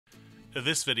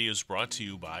This video is brought to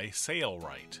you by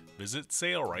Sailrite. Visit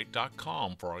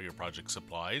sailrite.com for all your project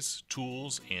supplies,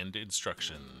 tools, and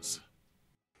instructions.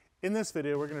 In this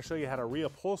video, we're going to show you how to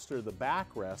reupholster the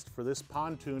backrest for this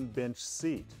pontoon bench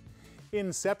seat.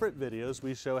 In separate videos,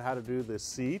 we show how to do the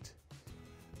seat,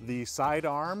 the side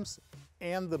arms,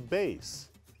 and the base.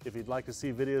 If you'd like to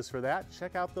see videos for that,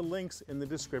 check out the links in the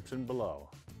description below.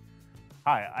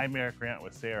 Hi, I'm Eric Grant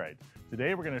with Sailrite.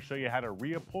 Today we're going to show you how to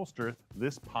reupholster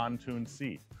this pontoon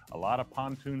seat. A lot of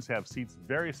pontoons have seats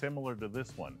very similar to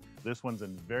this one. This one's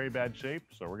in very bad shape,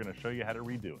 so we're going to show you how to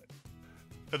redo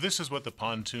it. This is what the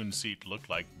pontoon seat looked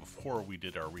like before we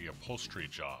did our reupholstery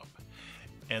job.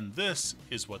 And this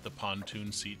is what the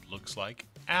pontoon seat looks like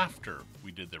after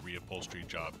we did the reupholstery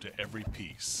job to every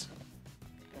piece.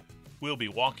 We'll be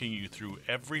walking you through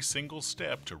every single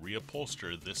step to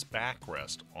reupholster this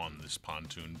backrest on this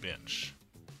pontoon bench.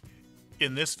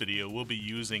 In this video, we'll be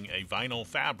using a vinyl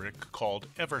fabric called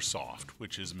Eversoft,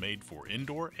 which is made for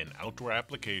indoor and outdoor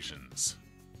applications.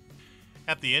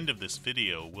 At the end of this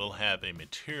video, we'll have a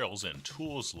materials and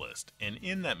tools list, and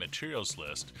in that materials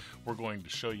list, we're going to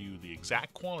show you the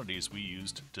exact quantities we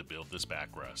used to build this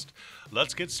backrest.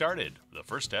 Let's get started. The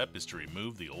first step is to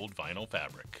remove the old vinyl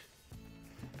fabric.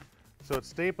 So it's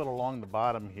stapled along the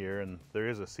bottom here, and there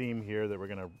is a seam here that we're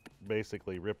going to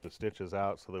basically rip the stitches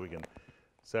out so that we can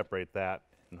separate that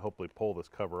and hopefully pull this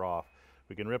cover off.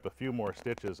 We can rip a few more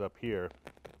stitches up here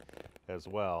as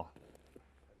well.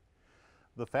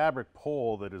 The fabric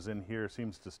pole that is in here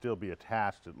seems to still be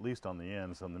attached, at least on the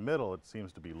ends. On the middle it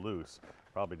seems to be loose,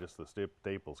 probably just the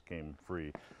staples came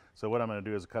free. So what I'm going to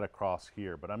do is cut across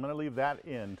here, but I'm going to leave that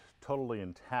end totally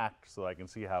intact so I can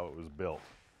see how it was built.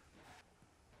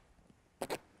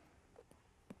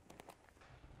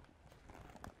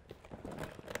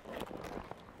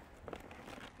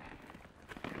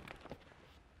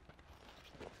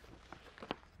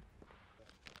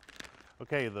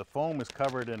 Okay, the foam is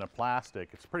covered in a plastic.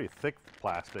 It's pretty thick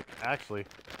plastic. Actually,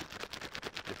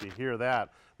 if you hear that,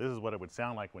 this is what it would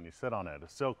sound like when you sit on it. A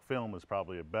silk film is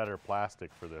probably a better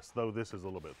plastic for this, though this is a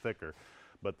little bit thicker.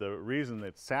 But the reason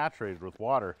it's saturated with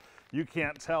water, you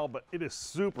can't tell, but it is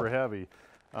super heavy.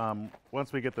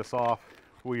 Once we get this off,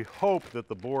 we hope that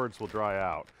the boards will dry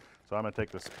out. So I'm going to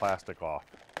take this plastic off.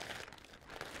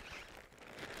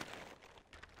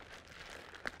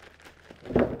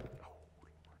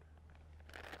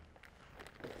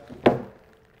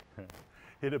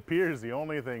 It appears the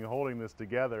only thing holding this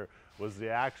together was the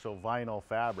actual vinyl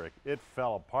fabric. It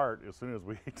fell apart as soon as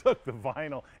we took the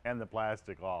vinyl and the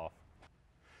plastic off.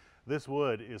 This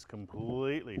wood is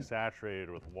completely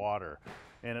saturated with water,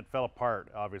 and it fell apart,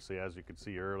 obviously, as you could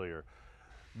see earlier.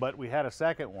 But we had a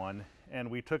second one, and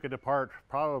we took it apart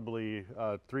probably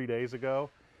 3 days ago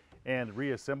and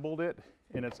reassembled it,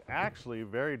 and it's actually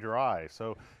very dry.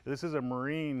 So this is a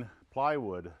marine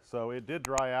plywood, so it did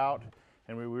dry out,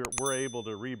 and we were able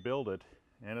to rebuild it,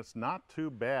 and it's not too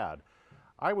bad.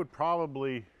 I would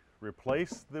probably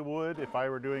replace the wood if I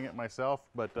were doing it myself,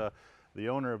 but the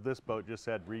owner of this boat just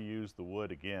said reuse the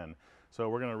wood again. So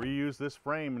we're going to reuse this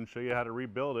frame and show you how to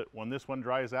rebuild it. When this one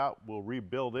dries out, we'll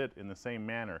rebuild it in the same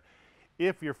manner.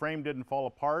 If your frame didn't fall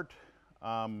apart,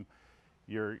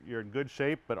 you're in good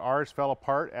shape, but ours fell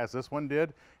apart as this one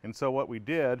did. And so what we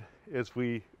did is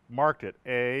we marked it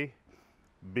A,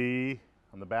 B,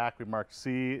 on the back we marked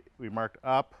C, we marked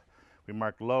up, we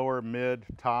marked lower, mid,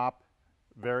 top,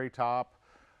 very top.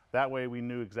 That way we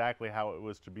knew exactly how it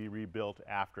was to be rebuilt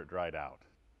after it dried out.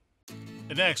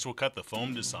 And next, we'll cut the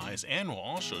foam to size, and we'll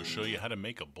also show you how to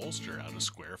make a bolster out of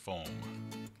square foam.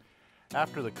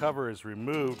 After the cover is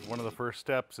removed, one of the first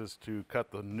steps is to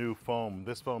cut the new foam.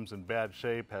 This foam's in bad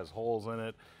shape, has holes in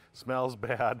it, smells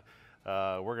bad.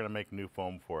 We're going to make new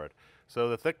foam for it. So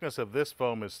the thickness of this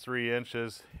foam is 3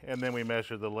 inches, and then we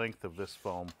measure the length of this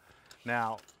foam.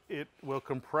 Now, it will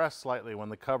compress slightly when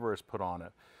the cover is put on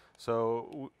it.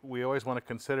 So we always want to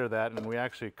consider that, and we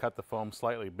actually cut the foam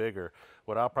slightly bigger.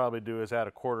 What I'll probably do is add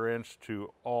a 1/4 inch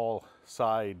to all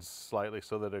sides slightly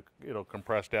so that it'll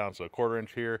compress down. So a 1/4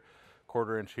 inch here,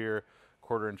 1/4 inch here,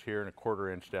 1/4 inch here, and a 1/4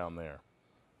 inch down there.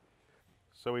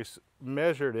 So we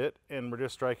measured it, and we're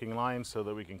just striking lines so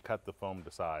that we can cut the foam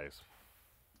to size.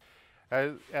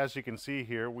 As you can see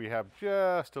here, we have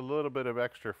just a little bit of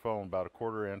extra foam, about a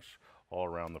 1/4 inch all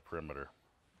around the perimeter.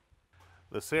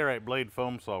 The Sailrite blade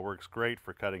foam saw works great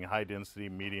for cutting high density,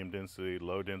 medium density,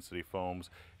 low density foams.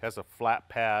 It has a flat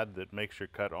pad that makes your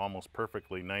cut almost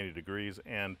perfectly 90 degrees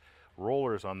and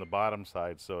rollers on the bottom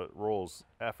side so it rolls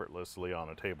effortlessly on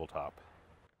a tabletop.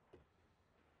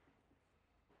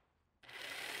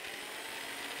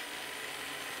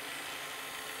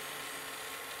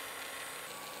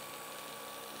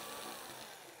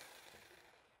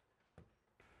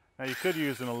 Now you could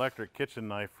use an electric kitchen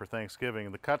knife for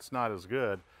Thanksgiving. The cut's not as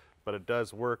good, but it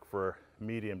does work for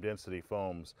medium density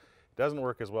foams. It doesn't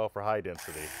work as well for high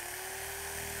density.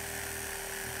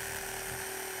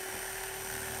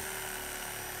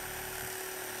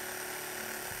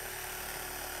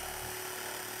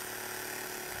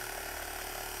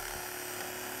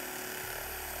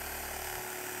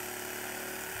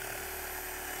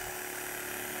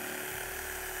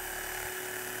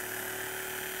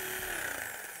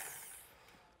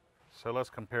 So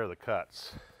let's compare the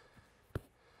cuts.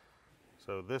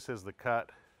 So this is the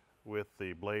cut with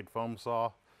the blade foam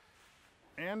saw,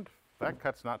 and that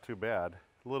cut's not too bad.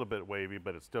 A little bit wavy,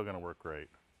 but it's still going to work great.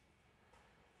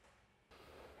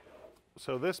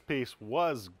 So this piece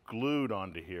was glued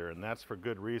onto here, and that's for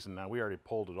good reason. Now we already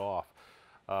pulled it off.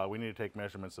 We need to take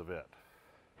measurements of it.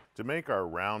 To make our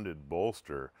rounded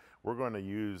bolster, we're going to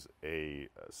use a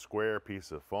square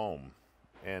piece of foam.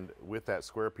 And with that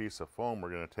square piece of foam,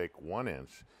 we're going to take 1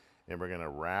 inch and we're going to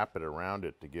wrap it around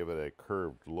it to give it a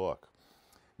curved look.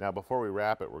 Now before we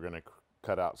wrap it, we're going to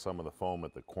cut out some of the foam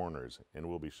at the corners, and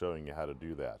we'll be showing you how to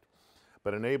do that.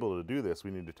 But in able to do this,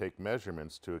 we need to take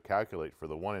measurements to calculate for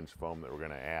the 1 inch foam that we're going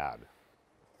to add.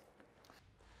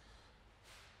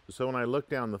 So when I look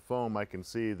down the foam, I can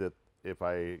see that if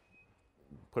I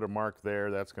put a mark there,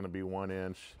 that's going to be 1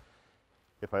 inch.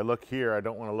 If I look here, I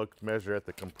don't want to look measure at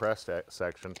the compressed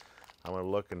section. I want to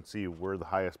look and see where the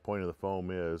highest point of the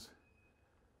foam is,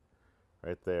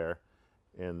 right there.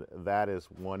 And that is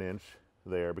 1 inch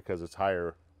there because it's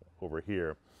higher over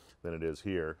here than it is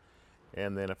here.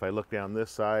 And then if I look down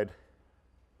this side,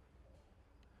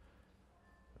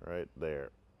 right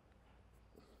there.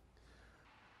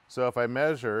 So if I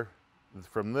measure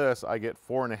from this, I get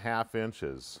 4.5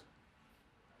 inches.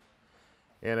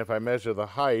 And if I measure the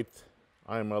height,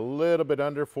 I'm a little bit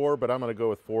under 4, but I'm going to go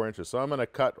with 4 inches. So I'm going to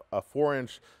cut a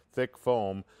 4-inch thick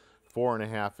foam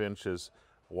 4.5 inches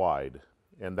wide,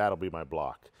 and that'll be my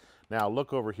block. Now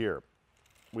look over here.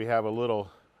 We have a little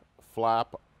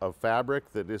flap of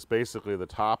fabric that is basically the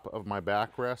top of my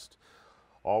backrest.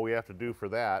 All we have to do for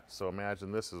that, so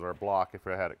imagine this is our block if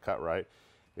I had it cut right,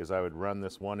 is I would run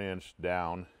this 1 inch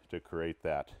down to create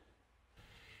that.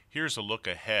 Here's a look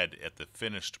ahead at the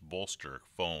finished bolster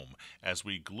foam as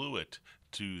we glue it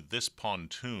to this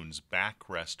Pontoon's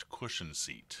backrest cushion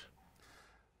seat.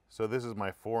 So this is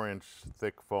my 4-inch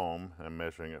thick foam. I'm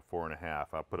measuring at 4.5.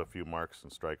 I'll put a few marks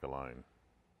and strike a line.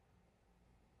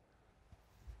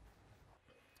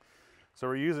 So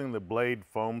we're using the blade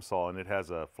foam saw, and it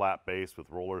has a flat base with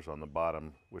rollers on the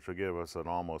bottom, which will give us an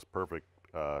almost perfect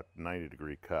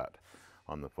 90-degree cut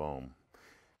on the foam.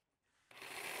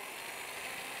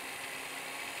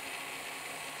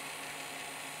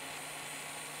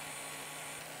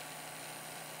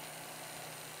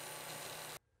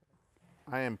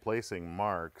 I am placing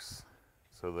marks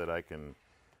so that I can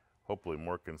hopefully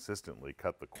more consistently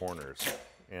cut the corners,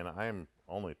 and I'm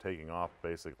only taking off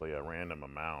basically a random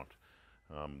amount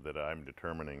that I'm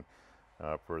determining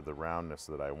for the roundness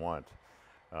that I want.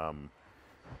 I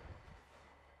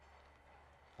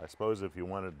suppose if you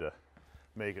wanted to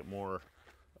make it more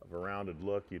of a rounded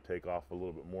look, you take off a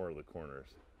little bit more of the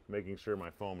corners, making sure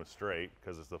my foam is straight,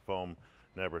 because the foam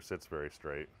never sits very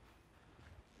straight.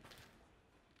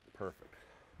 Perfect.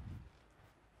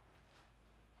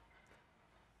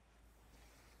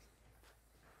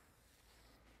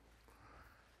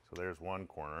 So there's one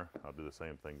corner. I'll do the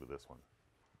same thing to this one.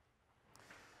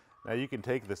 Now you can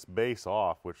take this base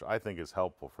off, which I think is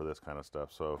helpful for this kind of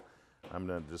stuff. So I'm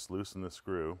going to just loosen the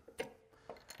screw,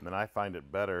 and then I find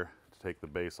it better to take the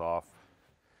base off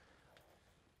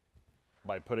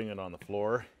by putting it on the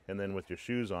floor, and then with your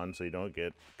shoes on so you don't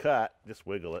get cut, just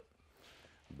wiggle it.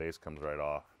 The base comes right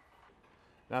off.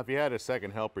 Now if you had a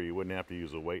second helper, you wouldn't have to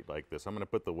use a weight like this. I'm going to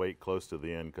put the weight close to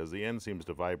the end because the end seems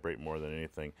to vibrate more than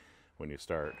anything when you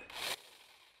start.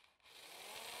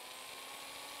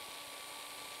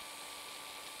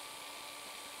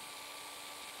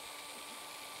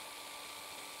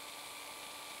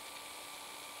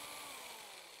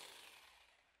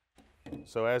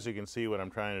 So as you can see, what I'm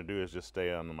trying to do is just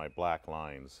stay on my black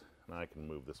lines. Now I can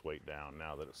move this weight down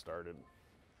now that it started.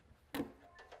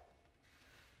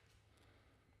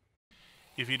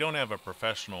 If you don't have a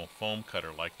professional foam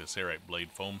cutter like the Serite blade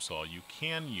foam saw, you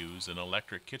can use an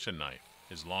electric kitchen knife,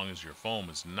 as long as your foam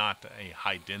is not a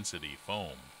high-density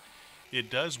foam.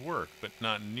 It does work, but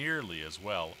not nearly as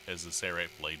well as the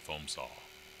Serite blade foam saw.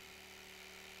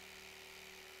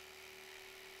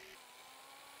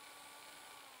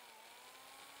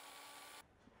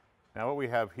 Now what we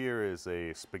have here is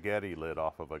a spaghetti lid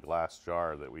off of a glass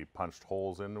jar that we punched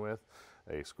holes in with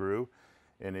a screw.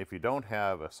 And if you don't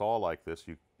have a saw like this,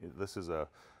 this is a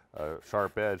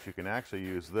sharp edge, you can actually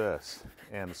use this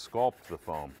and sculpt the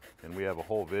foam. And we have a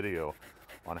whole video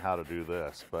on how to do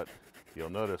this, but you'll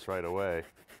notice right away,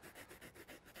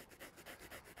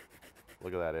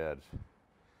 look at that edge.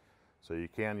 So you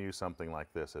can use something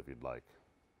like this if you'd like.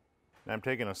 Now I'm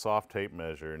taking a soft tape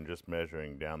measure and just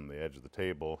measuring down the edge of the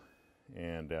table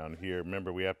and down here.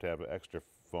 Remember, we have to have extra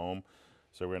foam,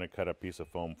 so we're going to cut a piece of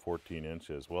foam 14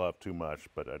 inches. We'll have too much,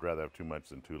 but I'd rather have too much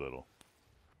than too little.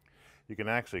 You can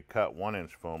actually cut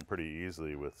 1-inch foam pretty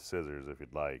easily with scissors if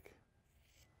you'd like.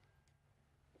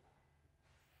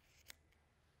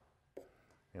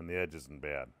 And the edge isn't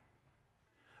bad.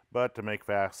 But to make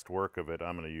fast work of it,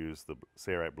 I'm going to use the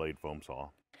Sayrite blade foam saw.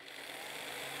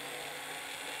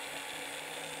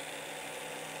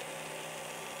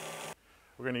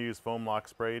 We're going to use foam lock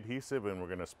spray adhesive, and we're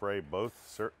going to spray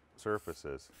both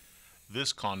surfaces.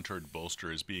 This contoured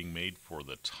bolster is being made for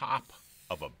the top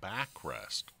of a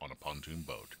backrest on a pontoon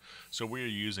boat. So we're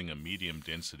using a medium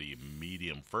density,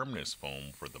 medium firmness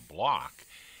foam for the block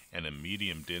and a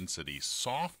medium density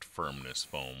soft firmness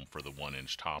foam for the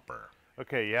 1-inch topper.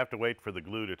 Okay, you have to wait for the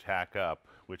glue to tack up,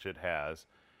 which it has.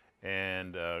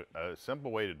 And a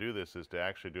simple way to do this is to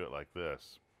actually do it like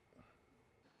this.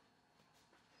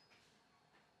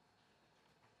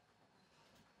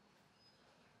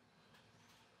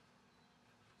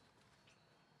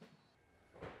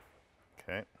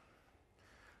 Okay,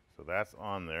 so that's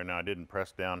on there. Now I didn't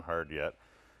press down hard yet.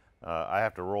 I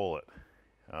have to roll it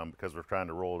because we're trying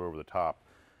to roll it over the top.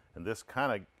 And this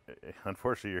kind of,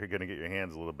 unfortunately, you're going to get your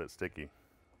hands a little bit sticky.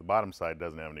 The bottom side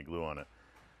doesn't have any glue on it.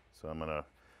 So I'm going to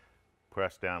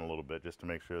press down a little bit just to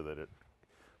make sure that it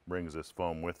brings this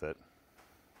foam with it.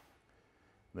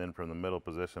 Then from the middle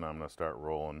position, I'm going to start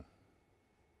rolling.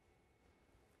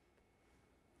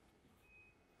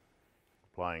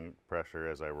 Applying pressure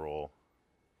as I roll,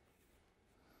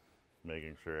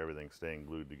 making sure everything's staying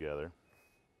glued together.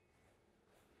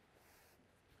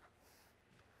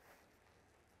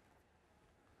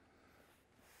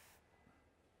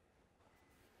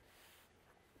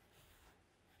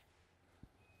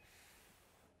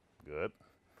 Good.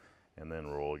 And then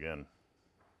roll again.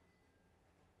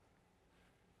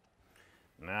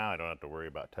 Now I don't have to worry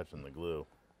about touching the glue.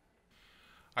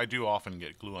 I do often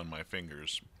get glue on my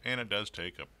fingers, and it does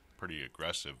take a pretty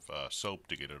aggressive soap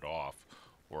to get it off,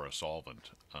 or a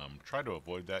solvent. Try to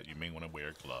avoid that. You may want to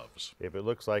wear gloves. If it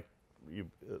looks like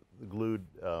you've glued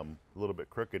a little bit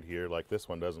crooked here, like this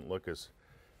one doesn't look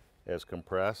as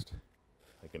compressed,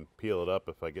 I can peel it up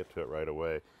if I get to it right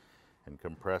away and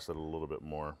compress it a little bit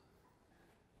more.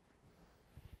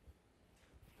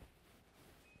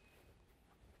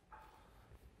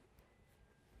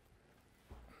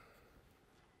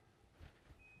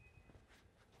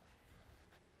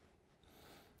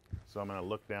 So I'm going to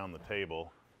look down the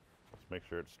table, let's make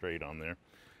sure it's straight on there,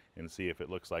 and see if it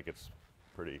looks like it's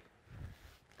pretty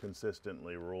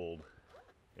consistently rolled.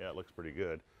 Yeah, it looks pretty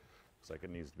good. Looks like it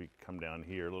needs to come down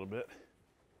here a little bit.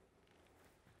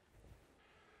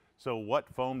 So what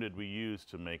foam did we use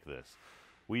to make this?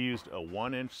 We used a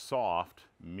 1-inch soft,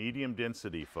 medium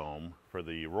density foam for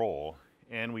the roll,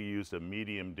 and we used a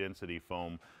medium density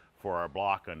foam for our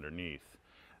block underneath.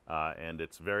 And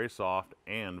it's very soft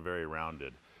and very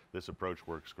rounded. This approach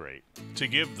works great. To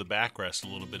give the backrest a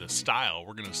little bit of style,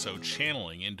 we're going to sew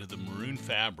channeling into the maroon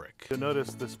fabric. You'll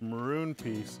notice this maroon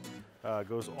piece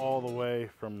goes all the way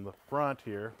from the front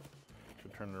here. I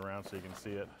should turn it around so you can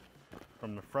see it.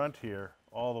 From the front here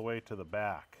all the way to the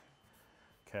back.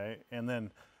 Okay, and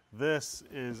then this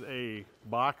is a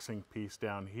boxing piece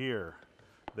down here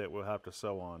that we'll have to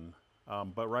sew on.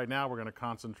 But right now we're going to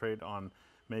concentrate on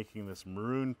making this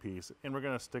maroon piece, and we're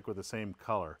going to stick with the same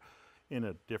color in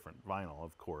a different vinyl,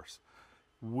 of course.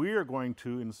 We're going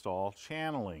to install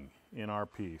channeling in our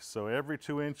piece. So every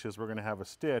 2 inches we're going to have a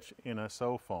stitch in a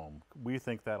sew foam. We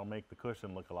think that'll make the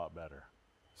cushion look a lot better.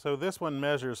 So this one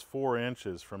measures 4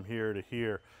 inches from here to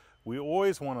here. We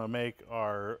always want to make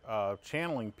our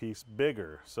channeling piece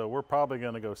bigger. So we're probably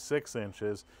going to go 6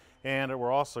 inches, and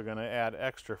we're also going to add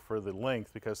extra for the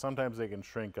length because sometimes they can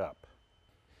shrink up.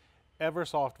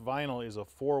 Eversoft vinyl is a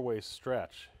 4-way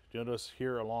stretch. You notice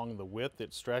here along the width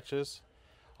it stretches,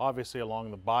 obviously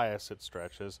along the bias it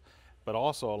stretches, but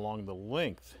also along the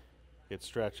length it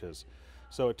stretches.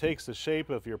 So it takes the shape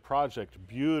of your project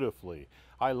beautifully.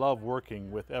 I love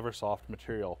working with Eversoft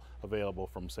material available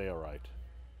from Sayrite.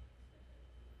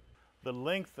 The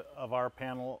length of our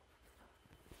panel,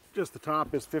 just the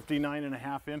top, is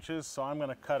 59.5 inches, so I'm going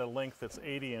to cut a length that's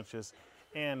 80 inches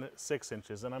and 6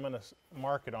 inches, and I'm going to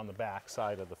mark it on the back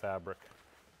side of the fabric.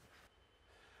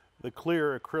 The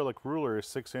clear acrylic ruler is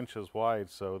 6 inches wide,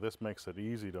 so this makes it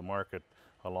easy to mark it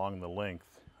along the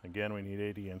length. Again, we need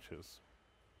 80 inches.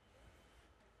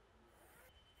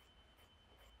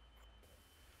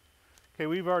 Okay,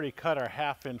 we've already cut our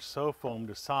 1/2 inch sew foam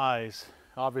to size.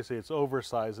 Obviously it's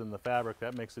oversized in the fabric,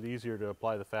 that makes it easier to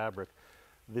apply the fabric.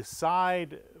 The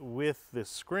side with the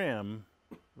scrim,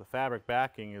 the fabric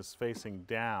backing, is facing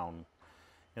down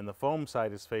and the foam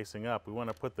side is facing up. We want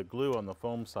to put the glue on the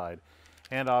foam side,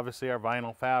 and obviously our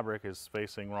vinyl fabric is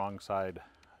facing wrong side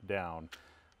down.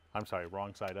 I'm sorry,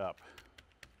 wrong side up.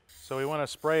 So we want to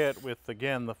spray it with,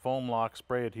 again, the Foam Lock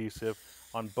spray adhesive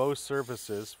on both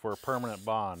surfaces for a permanent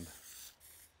bond.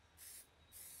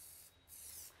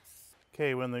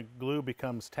 Okay, when the glue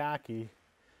becomes tacky,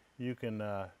 you can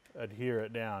adhere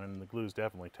it down, and the glue is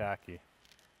definitely tacky.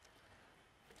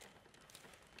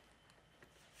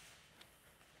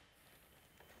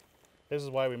 This is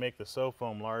why we make the sew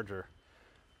foam larger,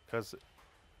 because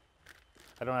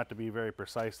I don't have to be very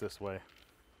precise this way.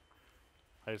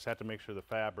 I just have to make sure the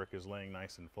fabric is laying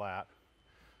nice and flat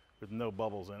with no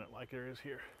bubbles in it like there is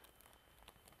here.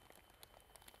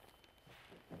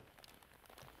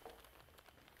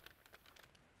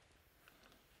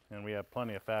 And we have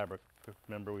plenty of fabric.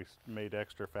 Remember, we made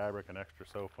extra fabric and extra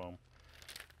sew foam.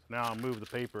 So now I'll move the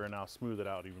paper and I'll smooth it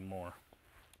out even more.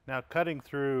 Now, cutting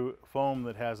through foam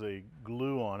that has a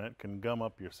glue on it can gum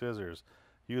up your scissors.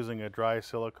 Using a dry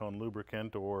silicone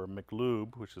lubricant or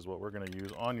McLube, which is what we're going to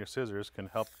use, on your scissors can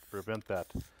help prevent that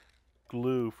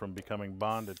glue from becoming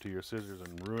bonded to your scissors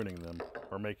and ruining them,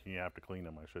 or making you have to clean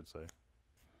them, I should say.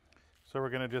 So we're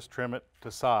going to just trim it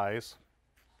to size.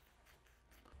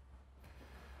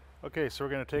 Okay, so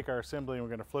we're going to take our assembly and we're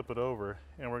going to flip it over,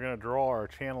 and we're going to draw our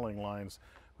channeling lines,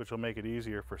 which will make it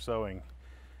easier for sewing.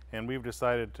 And we've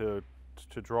decided to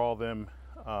draw them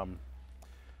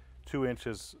 2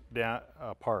 inches down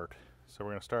apart. So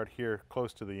we're going to start here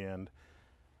close to the end,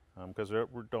 because we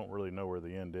don't really know where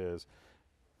the end is.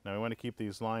 Now we want to keep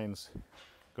these lines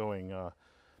going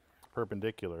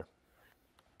perpendicular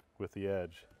with the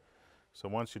edge. So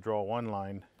once you draw one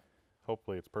line,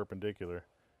 hopefully it's perpendicular.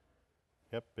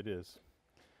 Yep, it is.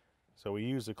 So we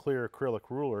use a clear acrylic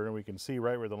ruler and we can see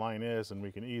right where the line is, and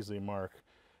we can easily mark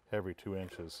every 2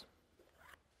 inches.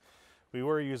 We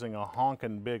were using a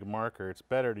honkin' big marker. It's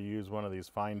better to use one of these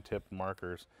fine tipped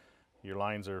markers. Your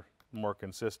lines are more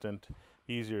consistent,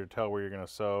 easier to tell where you're going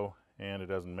to sew, and it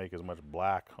doesn't make as much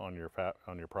black on your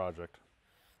project.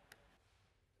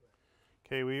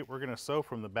 Okay, we're going to sew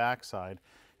from the back side,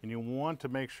 and you want to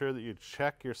make sure that you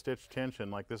check your stitch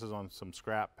tension, like this is on some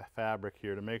scrap fabric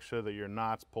here, to make sure that your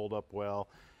knots pulled up well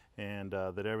and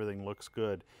that everything looks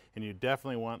good. And you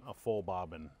definitely want a full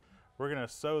bobbin. We're going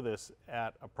to sew this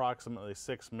at approximately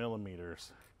 6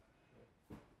 millimeters.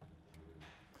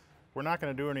 We're not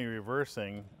going to do any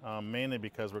reversing, mainly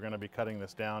because we're going to be cutting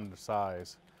this down to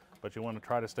size, but you want to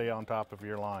try to stay on top of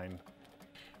your line.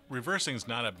 Reversing is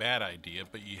not a bad idea,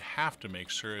 but you have to make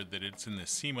sure that it's in the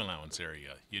seam allowance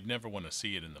area. You'd never want to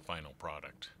see it in the final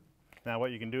product. Now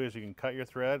what you can do is you can cut your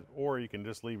thread, or you can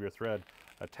just leave your thread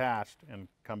attached and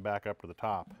come back up to the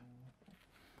top.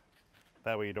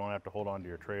 That way you don't have to hold on to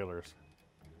your trailers.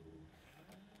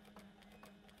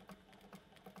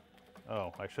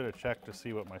 Oh, I should have checked to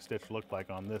see what my stitch looked like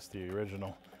on this, the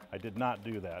original. I did not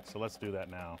do that, so let's do that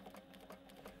now.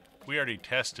 We already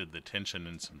tested the tension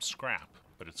in some scrap,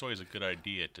 but it's always a good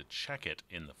idea to check it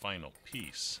in the final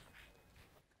piece.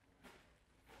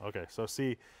 Okay, so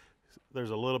see, there's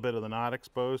a little bit of the knot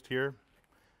exposed here.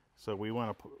 So we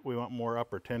want more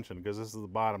upper tension, because this is the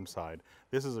bottom side.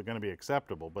 This is going to be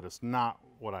acceptable, but it's not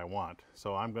what I want.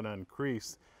 So I'm going to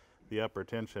increase the upper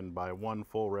tension by 1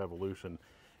 full revolution,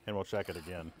 and we'll check it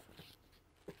again.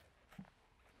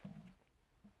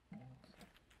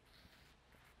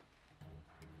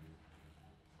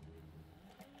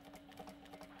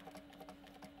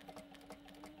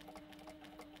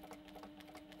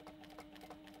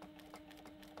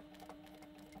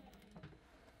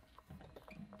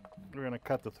 We're going to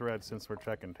cut the thread since we're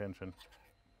checking tension.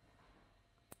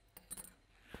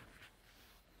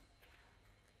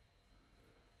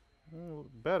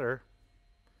 Better.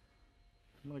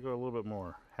 I'm going to go a little bit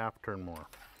more, half turn more.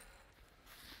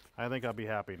 I think I'll be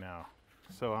happy now.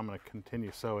 So I'm going to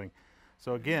continue sewing.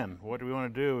 So again, what we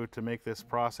want to do to make this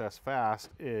process fast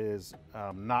is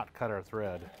not cut our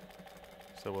thread.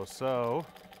 So we'll sew,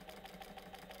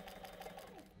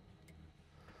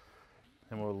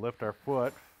 and we'll lift our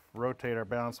foot, rotate our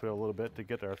balance wheel a little bit to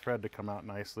get our thread to come out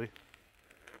nicely,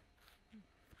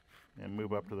 and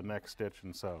move up to the next stitch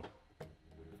and sew.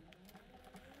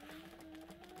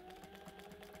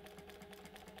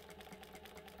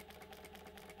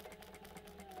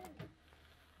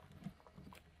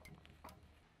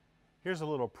 Here's a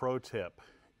little pro tip.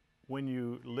 When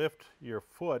you lift your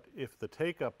foot, if the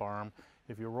take-up arm,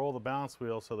 if you roll the balance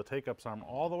wheel so the take-up arm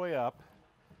all the way up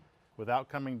without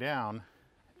coming down,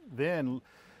 then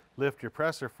lift your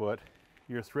presser foot,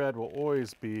 your thread will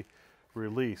always be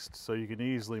released so you can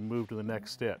easily move to the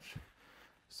next stitch.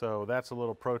 So that's a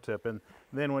little pro tip. And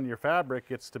then when your fabric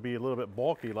gets to be a little bit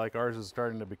bulky like ours is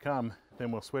starting to become,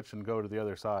 then we'll switch and go to the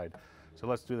other side. So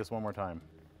let's do this one more time.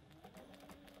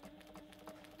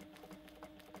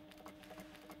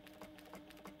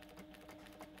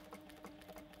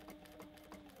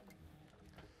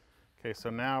 Okay,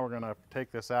 so now we're going to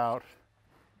take this out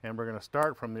and we're going to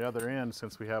start from the other end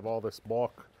since we have all this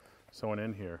bulk sewn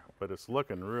in here, but it's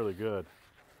looking really good.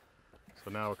 So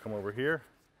now we'll come over here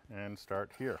and start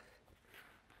here.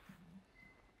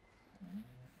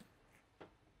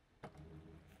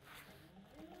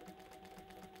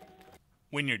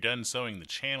 When you're done sewing the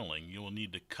channeling, you will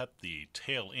need to cut the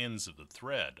tail ends of the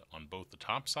thread on both the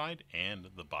top side and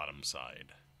the bottom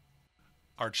side.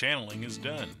 Our channeling is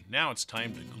done. Now it's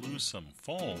time to glue some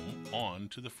foam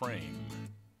onto the frame.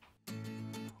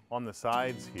 On the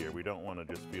sides here, we don't want to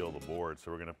just feel the board, so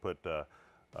we're going to put a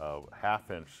 1/2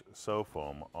 inch sew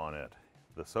foam on it.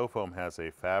 The sew foam has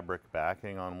a fabric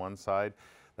backing on one side,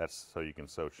 that's so you can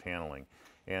sew channeling,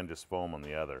 and just foam on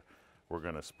the other. We're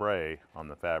going to spray on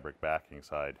the fabric backing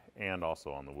side and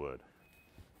also on the wood.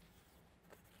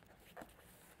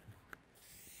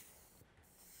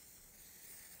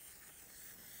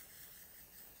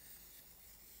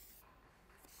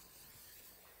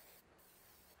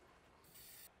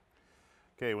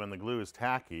 Okay, when the glue is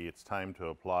tacky, it's time to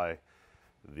apply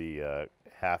the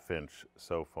 1/2 inch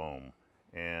sew foam.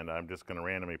 And I'm just going to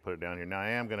randomly put it down here. Now I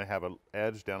am going to have an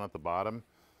edge down at the bottom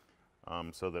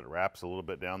so that it wraps a little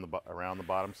bit down around the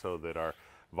bottom so that our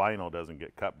vinyl doesn't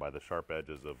get cut by the sharp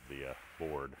edges of the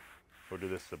board. We'll do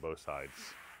this to both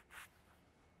sides.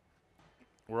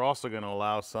 We're also going to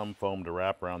allow some foam to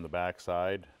wrap around the back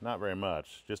side. Not very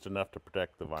much, just enough to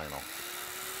protect the vinyl.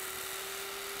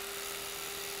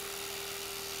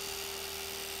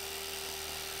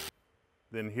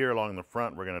 Then here along the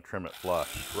front, we're going to trim it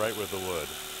flush, right with the wood.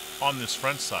 On this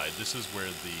front side, this is where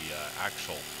the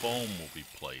actual foam will be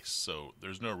placed, so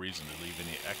there's no reason to leave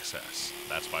any excess.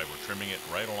 That's why we're trimming it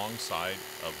right alongside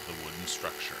of the wooden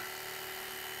structure.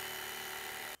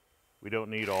 We don't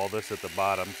need all this at the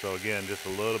bottom, so again, just a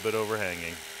little bit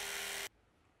overhanging.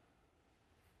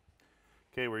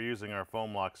 Okay, we're using our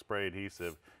foam lock spray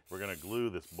adhesive. We're going to glue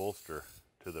this bolster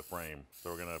to the frame,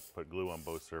 so we're going to put glue on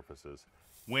both surfaces.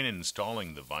 When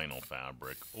installing the vinyl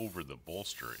fabric over the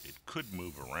bolster, it could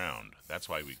move around. That's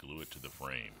why we glue it to the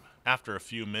frame. After a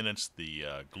few minutes, the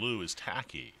glue is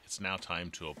tacky. It's now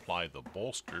time to apply the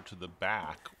bolster to the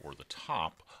back or the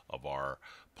top of our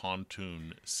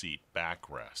pontoon seat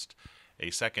backrest. A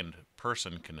second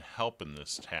person can help in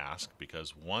this task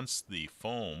because once the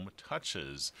foam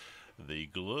touches the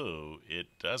glue, it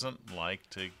doesn't like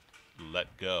to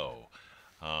let go.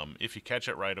 If you catch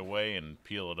it right away and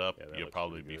peel it up, you'll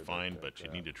probably be fine, but you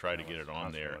need to try to get it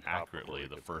on there accurately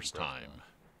the first time.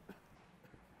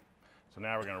 So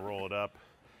now we're going to roll it up,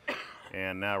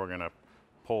 and now we're going to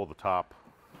pull the top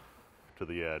to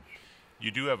the edge. You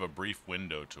do have a brief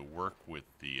window to work with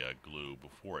the glue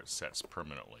before it sets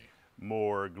permanently.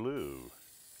 More glue.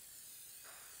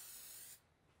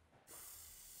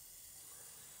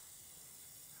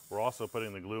 We're also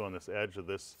putting the glue on this edge of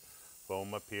this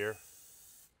foam up here.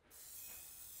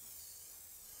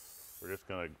 We're just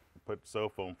going to put sew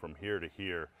foam from here to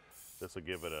here. This will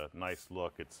give it a nice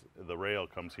look. The rail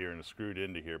comes here and is screwed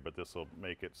into here, but this will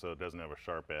make it so it doesn't have a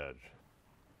sharp edge.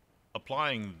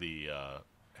 Applying the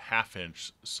 1/2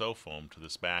 inch sew foam to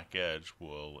this back edge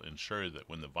will ensure that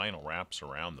when the vinyl wraps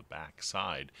around the back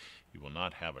side, you will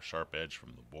not have a sharp edge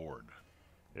from the board.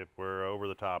 If we're over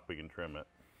the top, we can trim it.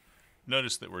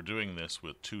 Notice that we're doing this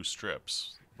with 2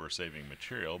 strips. We're saving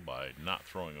material by not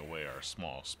throwing away our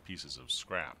small pieces of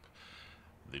scrap.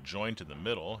 The joint in the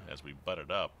middle, as we butt it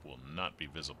up, will not be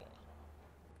visible.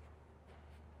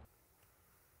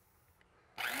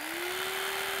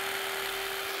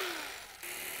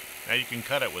 Now you can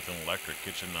cut it with an electric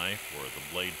kitchen knife or the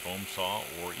blade foam saw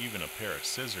or even a pair of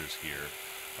scissors here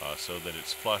so that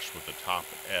it's flush with the top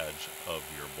edge of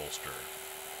your bolster.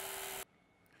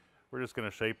 We're just going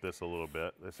to shape this a little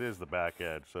bit. This is the back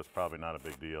edge, so it's probably not a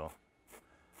big deal.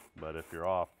 But if you're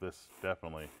off, this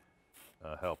definitely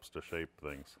helps to shape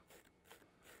things.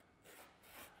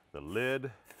 The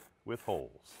lid with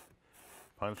holes,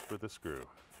 punched with a screw.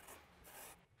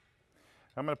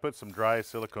 I'm going to put some dry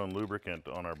silicone lubricant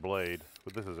on our blade,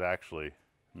 but this is actually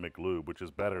McLube, which is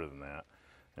better than that,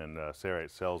 and Sarite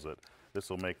sells it. This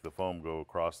will make the foam go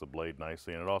across the blade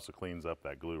nicely, and it also cleans up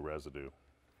that glue residue.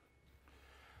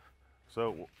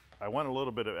 So I want a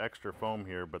little bit of extra foam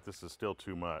here, but this is still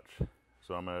too much.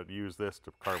 So I'm going to use this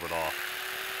to carve it off.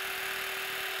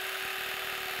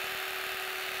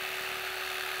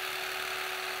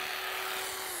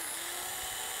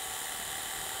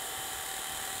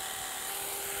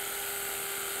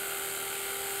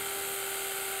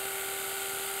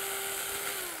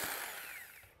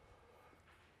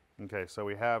 Okay, so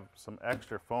we have some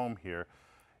extra foam here,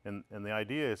 and the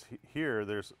idea is here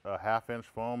there's a 1/2 inch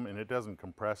foam, and it doesn't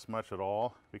compress much at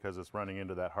all because it's running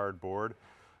into that hard board.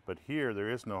 But here there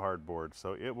is no hard board,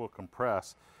 so it will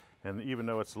compress, and even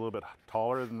though it's a little bit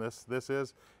taller than this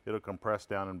is, it'll compress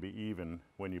down and be even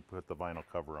when you put the vinyl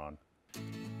cover on.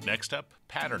 Next up,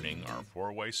 patterning our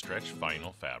 4-way stretch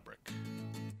vinyl fabric.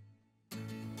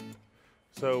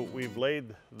 So we've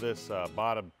laid this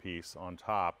bottom piece on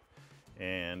top,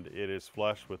 and it is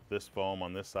flush with this foam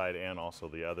on this side and also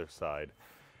the other side.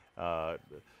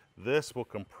 This will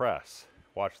compress.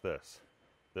 Watch this.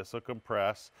 This will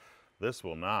compress. This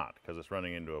will not, because it's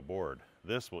running into a board.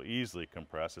 This will easily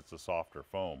compress. It's a softer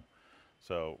foam.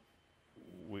 So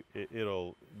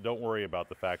don't worry about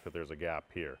the fact that there's a gap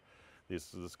here.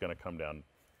 This is going to come down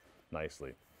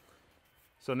nicely.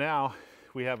 So now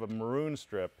we have a maroon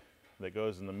strip that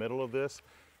goes in the middle of this,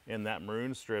 and that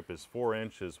maroon strip is 4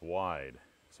 inches wide.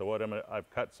 So what I've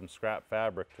cut some scrap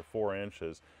fabric to 4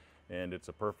 inches, and it's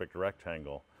a perfect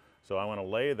rectangle. So I want to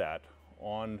lay that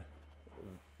on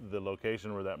the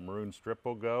location where that maroon strip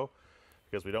will go,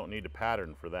 because we don't need a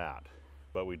pattern for that,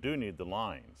 but we do need the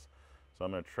lines. So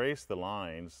I'm going to trace the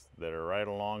lines that are right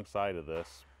alongside of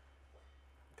this,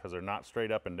 because they're not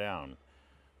straight up and down.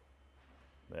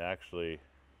 They actually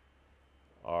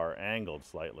are angled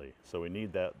slightly, so we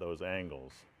need those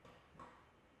angles.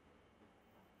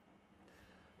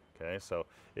 Okay, so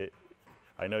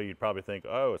I know you'd probably think,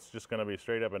 oh, it's just going to be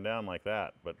straight up and down like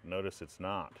that, but notice it's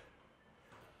not.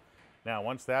 Now,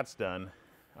 once that's done,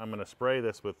 I'm going to spray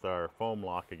this with our foam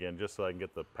lock again, just so I can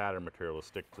get the pattern material to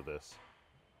stick to this.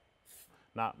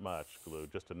 Not much glue,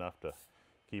 just enough to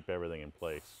keep everything in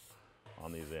place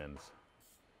on these ends.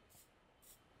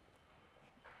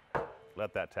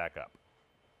 Let that tack up.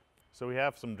 So we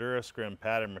have some Durascrim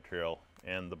pattern material,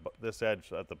 and this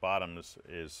edge at the bottom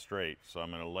is straight. So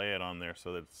I'm going to lay it on there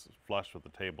so that it's flush with the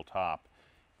tabletop,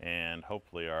 and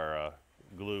hopefully our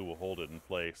glue will hold it in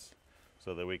place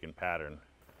so that we can pattern.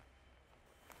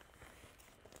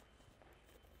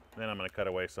 Then I'm going to cut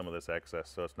away some of this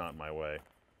excess so it's not in my way.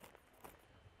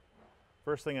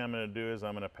 First thing I'm going to do is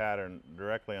I'm going to pattern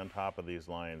directly on top of these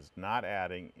lines, not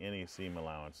adding any seam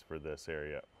allowance for this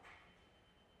area.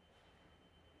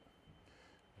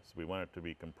 So we want it to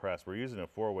be compressed. We're using a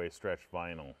 4-way stretch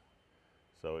vinyl,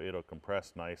 so it'll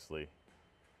compress nicely.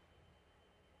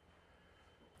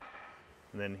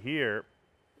 And then here,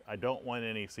 I don't want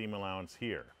any seam allowance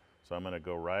here. So I'm going to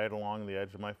go right along the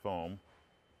edge of my foam.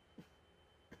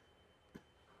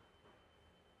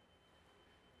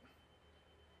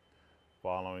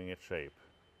 Following its shape.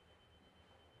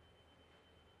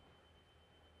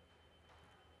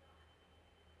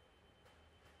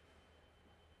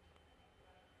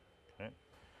 Okay.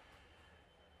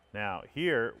 Now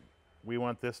here, we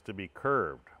want this to be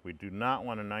curved. We do not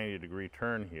want a 90-degree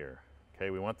turn here.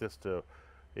 Okay, we want this to,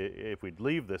 if we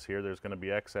leave this here, there's going to be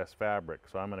excess fabric.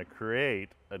 So I'm going to create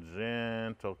a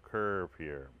gentle curve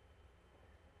here.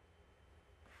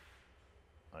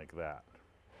 Like that.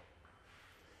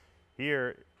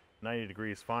 Here, 90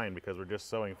 degrees is fine because we're just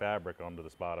sewing fabric onto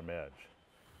this bottom edge.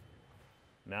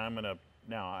 Now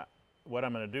what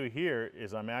I'm going to do here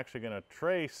is I'm actually going to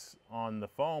trace on the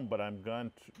foam, but I'm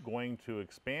going to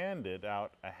expand it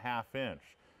out a 1/2 inch.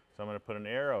 So I'm going to put an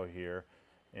arrow here,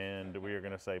 and we are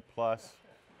going to say plus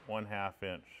 1/2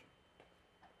 inch.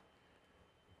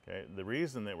 Okay, the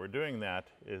reason that we're doing that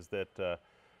is that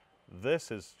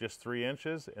this is just 3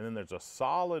 inches, and then there's a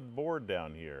solid board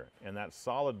down here, and that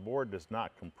solid board does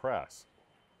not compress.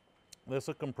 This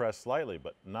will compress slightly,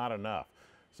 but not enough.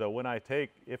 So when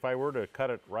if I were to cut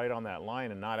it right on that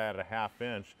line and not add a 1/2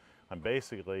 inch, I'm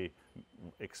basically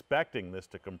expecting this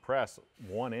to compress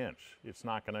 1 inch. It's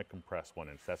not going to compress 1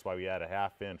 inch. That's why we add a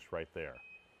 1/2 inch right there.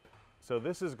 So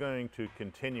this is going to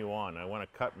continue on. I want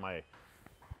to cut my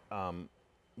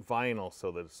vinyl so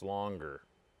that it's longer,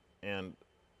 and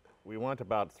we want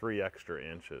about 3 extra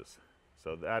inches.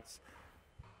 So that's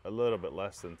a little bit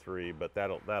less than 3, but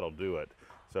that'll do it.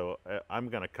 So I'm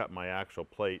going to cut my actual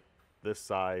plate this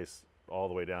size all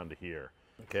the way down to here.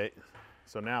 Okay,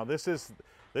 so now this is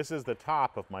the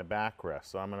top of my backrest.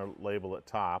 So I'm going to label it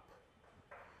top,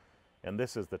 and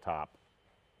this is the top.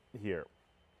 here,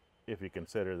 if you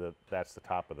consider that that's the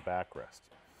top of the backrest.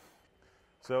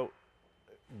 So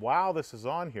while this is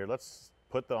on here, let's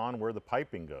put on where the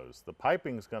piping goes. The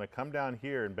piping is going to come down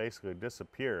here and basically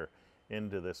disappear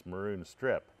into this maroon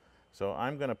strip. So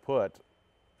I'm going to put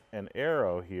an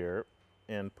arrow here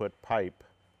and put pipe.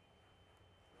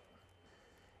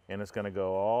 And it's going to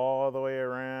go all the way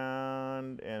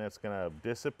around and it's going to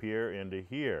disappear into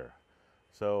here.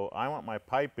 So I want my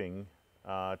piping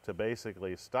to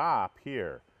basically stop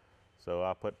here. So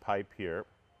I'll put pipe here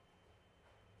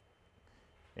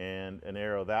and an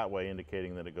arrow that way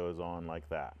indicating that it goes on like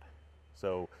that.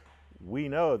 So we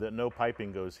know that no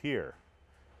piping goes here.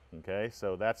 Okay,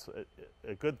 so that's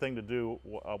a good thing to do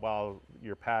while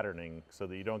you're patterning so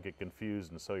that you don't get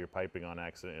confused and sew your piping on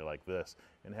accidentally like this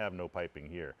and have no piping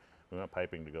here. We want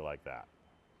piping to go like that.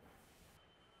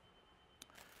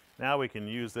 Now we can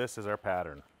use this as our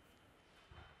pattern.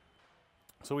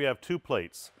 So we have 2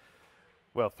 plates.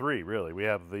 Well, 3 really. We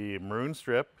have the maroon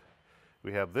strip,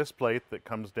 we have this plate that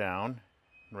comes down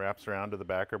and wraps around to the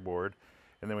Backerboard,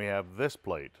 and then we have this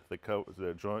plate that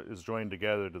is joined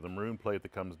together to the maroon plate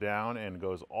that comes down and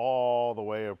goes all the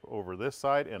way up over this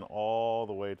side and all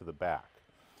the way to the back.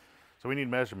 So we need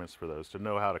measurements for those to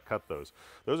know how to cut those.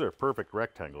 Those are perfect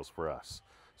rectangles for us.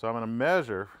 So I'm going to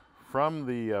measure from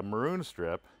the maroon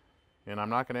strip, and I'm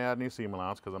not going to add any seam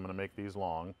allowance because I'm going to make these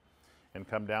long, and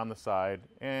come down the side,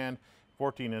 and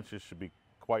 14 inches should be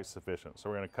quite sufficient. So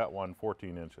we're going to cut one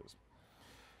 14 inches.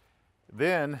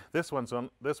 Then this one's going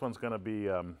to be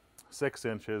 6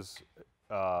 inches,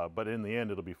 but in the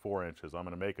end it'll be 4 inches. I'm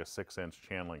going to make a 6-inch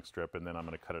channeling strip, and then I'm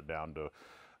going to cut it down to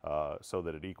so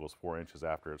that it equals 4 inches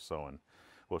after it's sewn.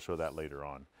 We'll show that later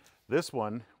on. This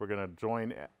one we're going to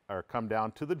join or come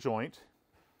down to the joint.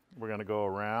 We're going to go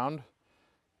around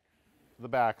the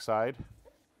back side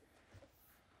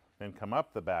and come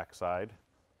up the back side.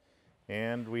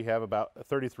 And we have about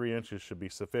 33 inches should be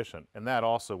sufficient. And that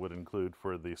also would include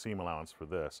for the seam allowance for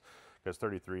this, because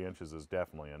 33 inches is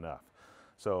definitely enough.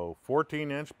 So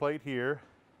 14-inch plate here,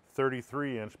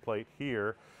 33-inch plate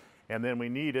here, and then we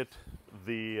need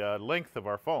the length of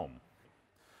our foam.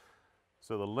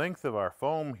 So the length of our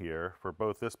foam here for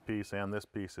both this piece and this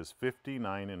piece is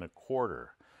 59 1/4.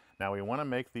 Now we want to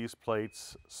make these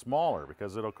plates smaller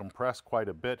because it'll compress quite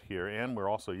a bit here, and we're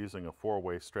also using a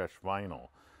 4-way stretch vinyl.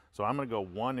 So I'm going to go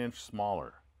 1 inch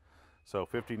smaller. So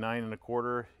 59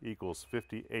 1/4 equals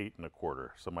 58 1/4.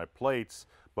 So my plates,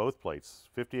 both plates,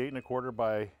 58 1/4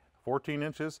 by 14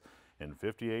 inches and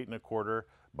 58 1/4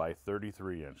 by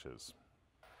 33 inches.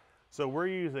 So we're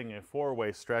using a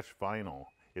 4-way stretch vinyl.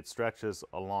 It stretches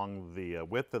along the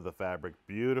width of the fabric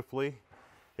beautifully.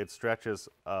 It stretches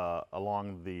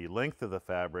along the length of the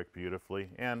fabric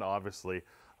beautifully, and obviously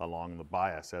along the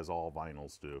bias, as all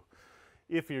vinyls do.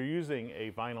 If you're using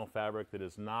a vinyl fabric that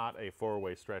is not a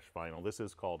 4-way stretch vinyl, this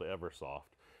is called Eversoft,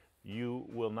 you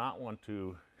will not want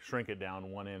to shrink it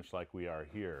down 1 inch like we are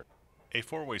here. A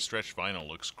 4-way stretch vinyl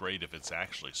looks great if it's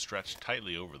actually stretched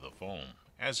tightly over the foam,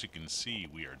 as you can see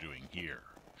we are doing here.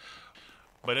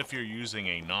 But if you're using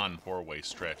a non-4-way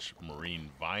stretch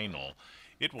marine vinyl,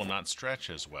 it will not stretch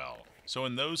as well. So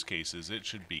in those cases, it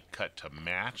should be cut to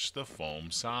match the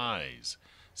foam size.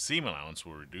 Seam allowance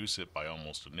will reduce it by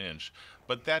almost 1 inch,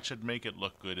 but that should make it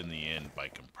look good in the end by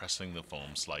compressing the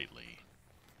foam slightly.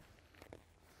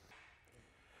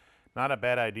 Not a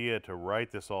bad idea to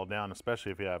write this all down,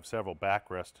 especially if you have several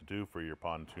backrests to do for your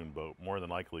pontoon boat. More than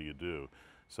likely you do.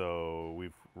 So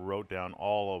we've wrote down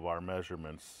all of our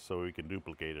measurements so we can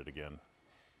duplicate it again.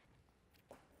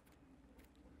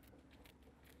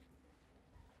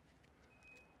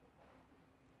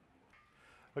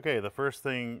 Okay, the first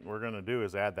thing we're going to do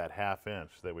is add that 1/2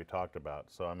 inch that we talked about.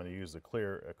 So I'm going to use the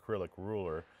clear acrylic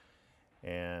ruler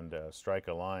and strike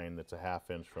a line that's a 1/2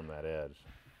 inch from that edge.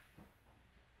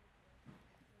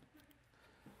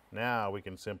 Now we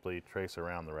can simply trace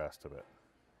around the rest of it.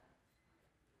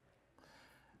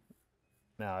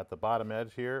 Now at the bottom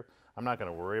edge here, I'm not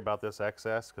going to worry about this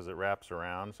excess because it wraps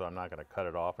around, so I'm not going to cut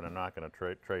it off, and I'm not going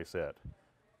to trace it.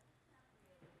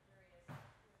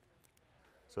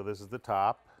 So this is the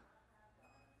top.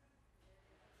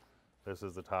 This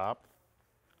is the top.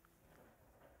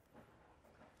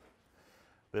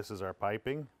 This is our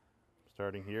piping,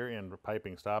 starting here and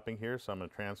piping stopping here. So I'm going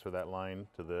to transfer that line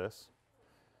to this.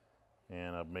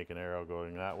 And I'll make an arrow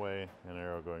going that way, an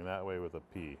arrow going that way with a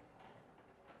P.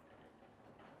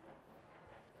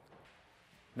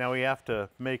 Now we have to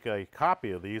make a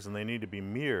copy of these, and they need to be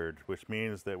mirrored, which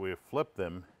means that we flip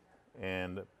them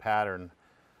and pattern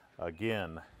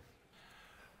again.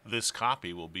 This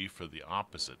copy will be for the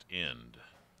opposite end.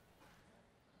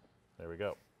 There we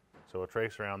go. So we'll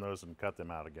trace around those and cut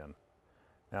them out again.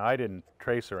 Now I didn't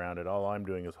trace around it. All I'm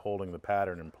doing is holding the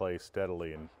pattern in place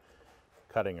steadily and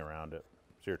cutting around it.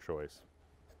 It's your choice.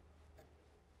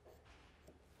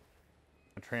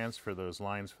 Transfer those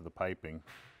lines for the piping.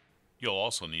 You'll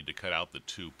also need to cut out the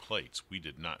 2 plates. We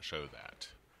did not show that.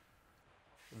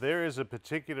 There is a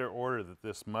particular order that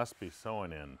this must be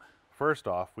sewn in. First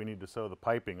off, we need to sew the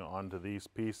piping onto these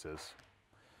pieces.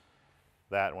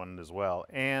 That one as well.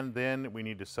 And then we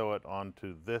need to sew it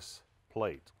onto this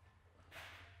plate.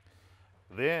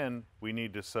 Then we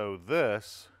need to sew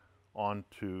this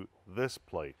onto this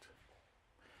plate.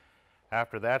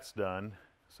 After that's done,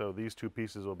 so these 2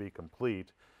 pieces will be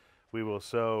complete, we will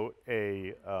sew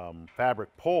a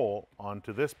fabric pole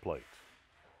onto this plate.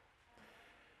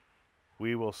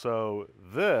 We will sew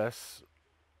this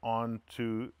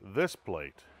onto this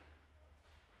plate.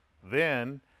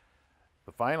 Then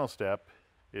the final step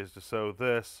is to sew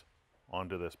this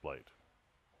onto this plate.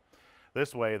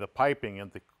 This way the piping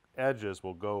and the edges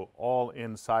will go all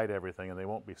inside everything and they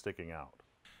won't be sticking out.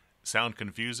 Sound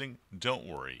confusing? Don't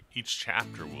worry. Each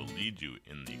chapter will lead you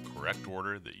in the correct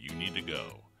order that you need to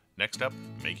go. Next up,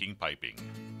 making piping.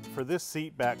 For this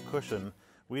seat back cushion,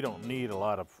 we don't need a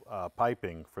lot of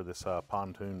piping for this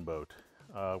pontoon boat.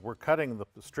 We're cutting the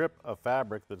strip of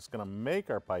fabric that's going to make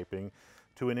our piping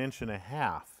to 1.5 inches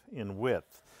in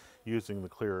width using the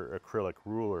clear acrylic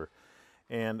ruler.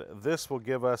 And this will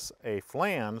give us a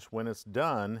flange when it's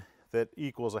done that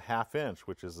equals 1/2 inch,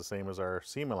 which is the same as our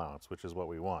seam allowance, which is what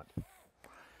we want.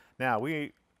 Now,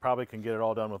 we probably can get it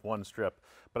all done with 1 strip,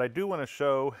 but I do want to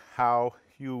show how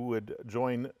you would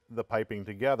join the piping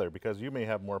together because you may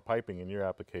have more piping in your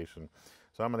application.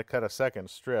 So I'm going to cut a second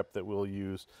strip that we'll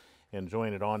use and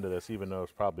join it onto this, even though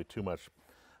it's probably too much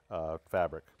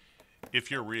fabric.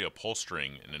 If you're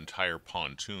reupholstering an entire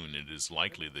pontoon, it is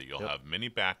likely that you'll have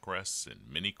many backrests and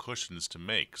many cushions to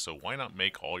make, so why not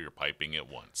make all your piping at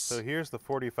once? So here's the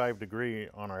 45 degree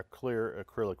on our clear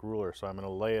acrylic ruler, so I'm going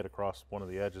to lay it across one of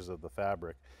the edges of the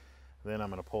fabric. Then I'm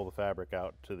going to pull the fabric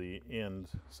out to the end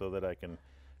so that I can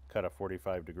cut a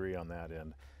 45 degree on that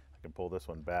end. I can pull this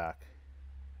one back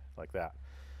like that.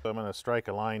 So I'm going to strike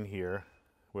a line here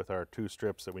with our 2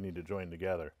 strips that we need to join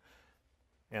together,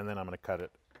 and then I'm going to cut it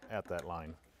at that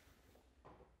line.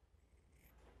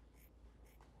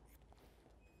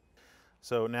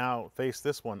 So now face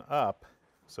this one up,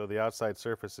 so the outside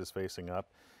surface is facing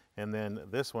up, and then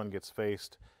this one gets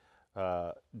faced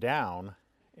down,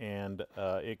 and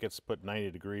it gets put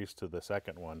 90 degrees to the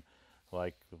second one,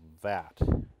 like that.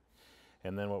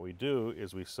 And then what we do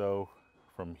is we sew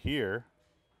from here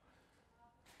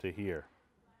to here,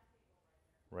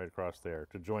 right across there,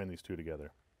 to join these 2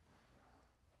 together.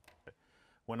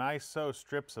 When I sew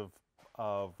strips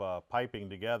of piping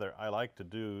together, I like to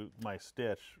do my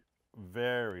stitch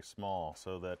very small,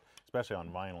 so that, especially on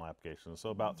vinyl applications, so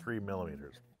about 3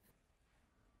 millimeters.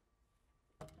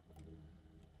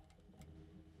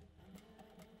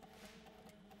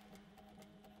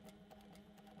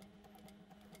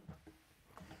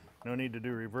 No need to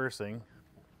do reversing.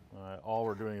 All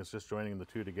we're doing is just joining the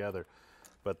 2 together.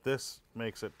 But this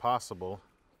makes it possible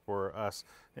for us,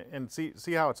 and see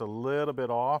how it's a little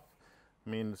bit off. I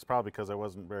mean, it's probably because I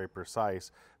wasn't very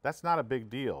precise. That's not a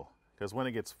big deal, because when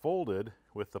it gets folded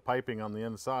with the piping on the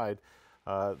inside,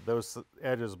 those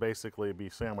edges basically be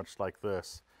sandwiched like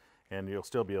this, and you'll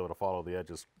still be able to follow the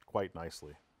edges quite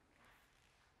nicely.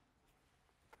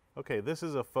 Okay, this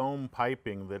is a foam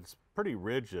piping that's pretty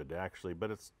rigid actually,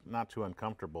 but it's not too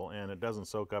uncomfortable, and it doesn't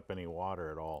soak up any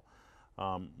water at all.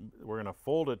 We're going to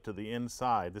fold it to the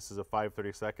inside. This is a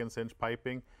 5/32 inch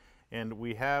piping, and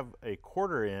we have a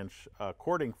 1/4 inch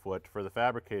cording foot for the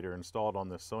fabricator installed on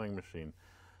this sewing machine.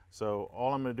 So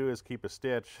all I'm going to do is keep a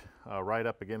stitch right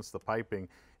up against the piping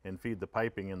and feed the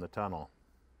piping in the tunnel.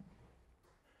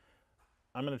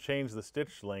 I'm going to change the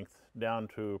stitch length down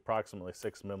to approximately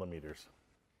 6 millimeters.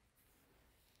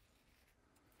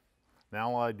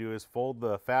 Now all I do is fold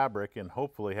the fabric and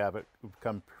hopefully have it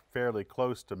come fairly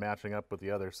close to matching up with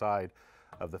the other side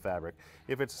of the fabric.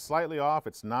 If it's slightly off,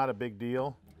 it's not a big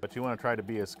deal, but you want to try to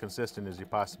be as consistent as you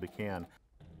possibly can.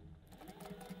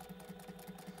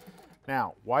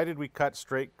 Now, why did we cut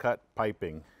straight cut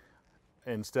piping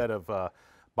instead of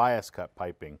bias cut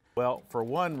piping? Well, for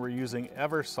one, we're using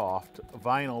Eversoft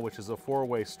vinyl, which is a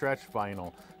 4-way stretch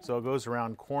vinyl, so it goes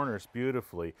around corners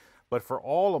beautifully. But for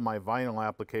all of my vinyl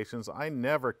applications, I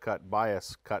never cut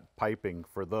bias cut piping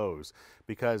for those,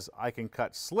 because I can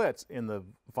cut slits in the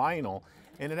vinyl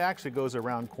and it actually goes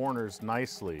around corners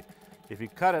nicely. If you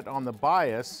cut it on the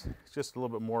bias, it's just a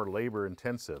little bit more labor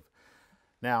intensive.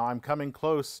 Now I'm coming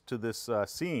close to this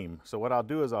seam, so what I'll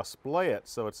do is I'll splay it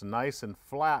so it's nice and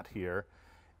flat here,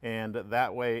 and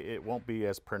that way it won't be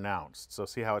as pronounced. So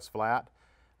see how it's flat?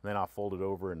 And then I'll fold it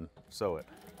over and sew it.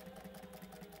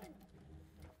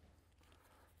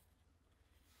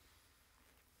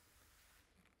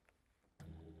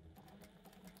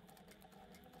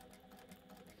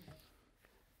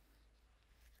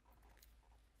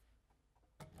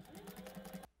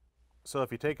 So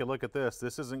if you take a look at this,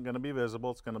 this isn't going to be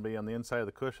visible, it's going to be on the inside of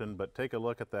the cushion, but take a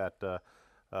look at that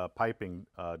piping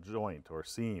joint or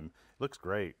seam. It looks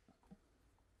great.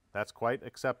 That's quite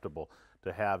acceptable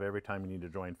to have every time you need to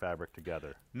join fabric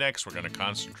together. Next, we're going to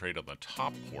concentrate on the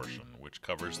top portion, which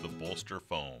covers the bolster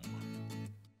foam.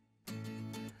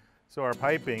 So our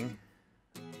piping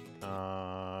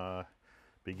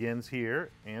begins here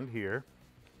and here.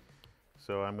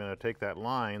 So I'm going to take that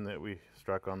line that we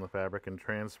struck on the fabric and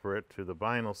transfer it to the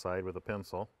vinyl side with a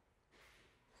pencil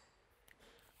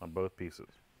on both pieces.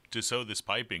 To sew this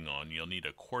piping on, you'll need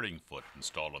a cording foot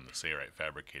installed on the Sayrite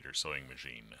Fabricator sewing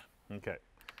machine. Okay,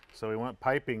 so we want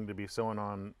piping to be sewn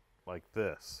on like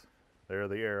this. There are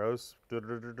the arrows.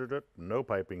 No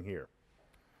piping here.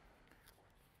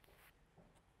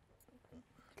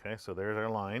 Okay, so there's our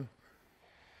line.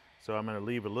 So I'm going to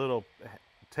leave a little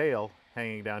tail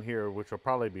hanging down here, which will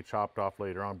probably be chopped off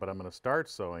later on, but I'm going to start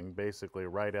sewing basically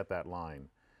right at that line.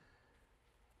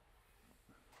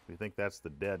 We think that's the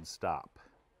dead stop.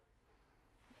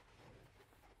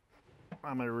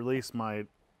 I'm going to release my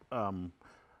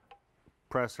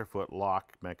presser foot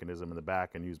lock mechanism in the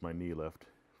back and use my knee lift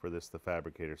for this, the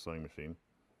Fabricator sewing machine.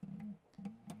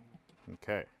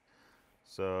 Okay,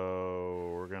 so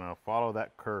we're going to follow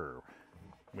that curve.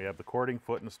 We have the cording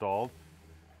foot installed.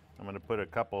 I'm going to put a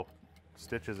couple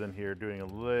stitches in here, doing a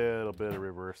little bit of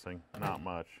reversing, not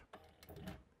much.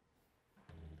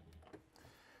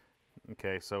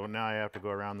 Okay, so now I have to go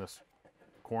around this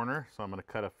corner, so I'm going to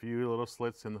cut a few little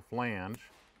slits in the flange.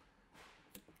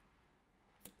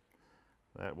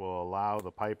 That will allow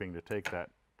the piping to take that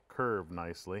curve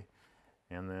nicely,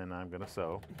 and then I'm going to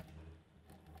sew.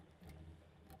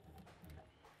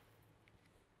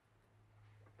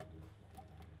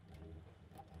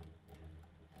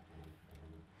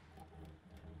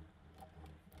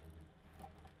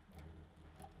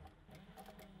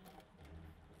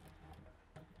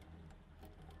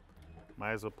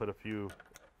 Might as well put a few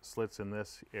slits in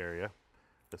this area.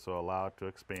 This will allow it to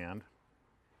expand.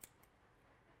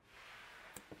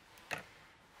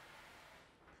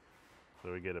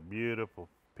 So we get a beautiful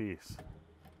piece.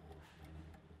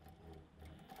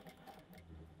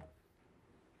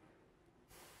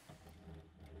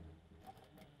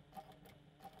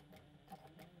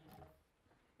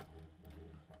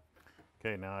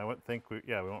 Okay, now I think we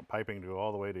want piping to go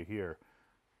all the way to here.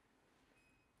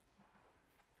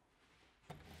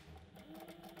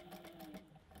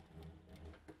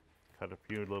 Cut a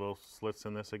few little slits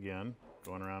in this again,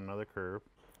 going around another curve.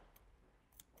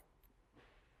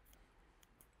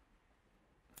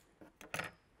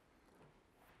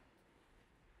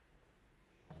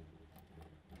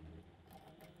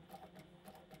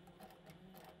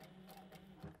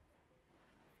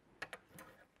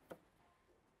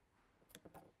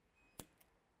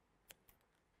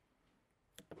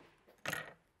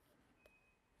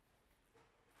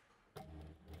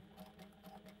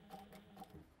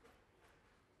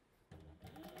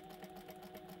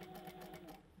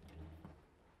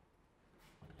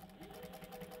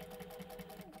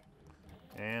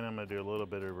 And I'm going to do a little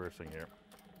bit of reversing here.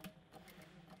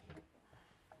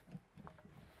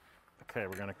 Okay,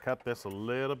 we're going to cut this a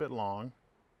little bit long,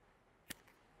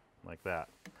 like that.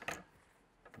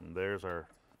 And there's our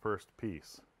first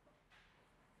piece.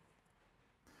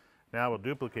 Now we'll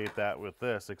duplicate that with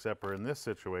this, except for in this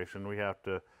situation we have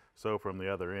to sew from the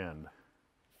other end.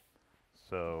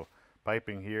 So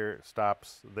piping here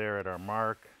stops there at our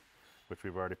mark, which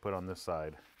we've already put on this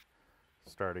side.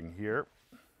 Starting here.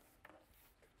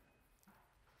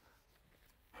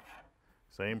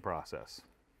 Same process.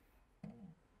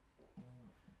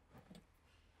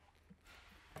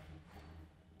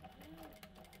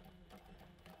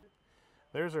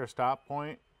 There's our stop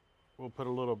point. We'll put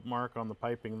a little mark on the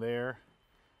piping there,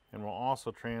 and we'll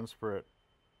also transfer it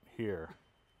here.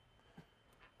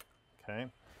 Okay.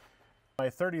 My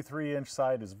 33-inch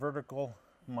side is vertical.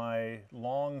 My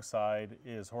long side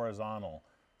is horizontal.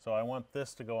 So I want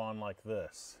this to go on like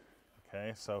this.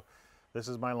 Okay, so this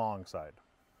is my long side,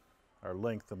 or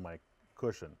length of my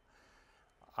cushion.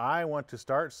 I want to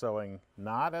start sewing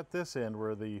not at this end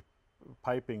where the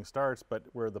piping starts, but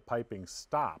where the piping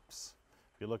stops.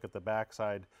 If you look at the back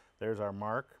side, there's our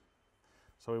mark.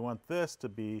 So we want this to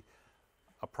be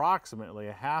approximately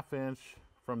a 1/2 inch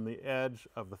from the edge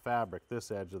of the fabric,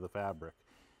 this edge of the fabric,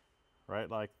 right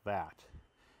like that.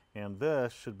 And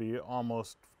this should be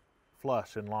almost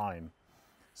flush in line.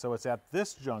 So it's at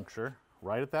this juncture,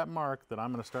 right at that mark, that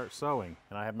I'm going to start sewing,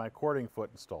 and I have my cording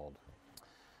foot installed.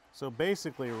 So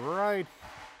basically right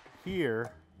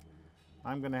here,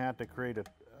 I'm going to have to create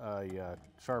a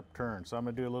sharp turn. So I'm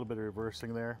going to do a little bit of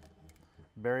reversing there.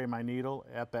 Bury my needle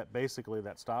at that, basically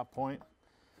that stop point,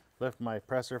 lift my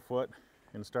presser foot,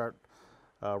 and start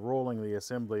rolling the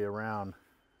assembly around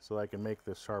so I can make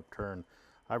this sharp turn.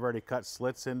 I've already cut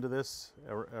slits into this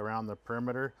around the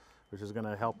perimeter, which is going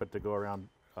to help it to go around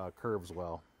curves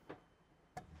well.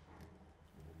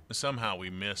 Somehow we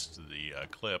missed the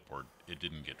clip, or it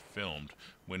didn't get filmed,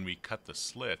 when we cut the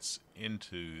slits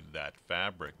into that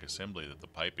fabric assembly that the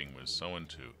piping was sewn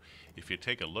to. If you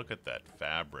take a look at that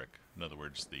fabric, in other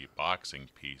words the boxing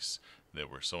piece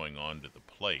that we're sewing onto the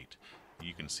plate,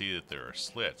 you can see that there are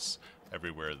slits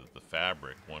everywhere that the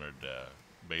fabric wanted to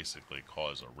basically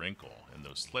cause a wrinkle, and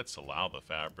those slits allow the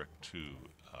fabric to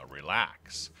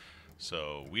relax.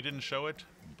 So we didn't show it,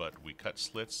 but we cut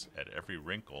slits at every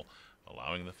wrinkle,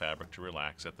 allowing the fabric to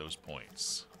relax at those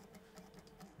points.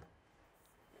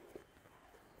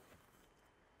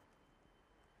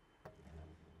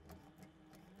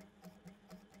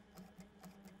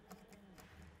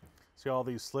 See, all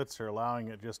these slits are allowing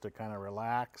it just to kind of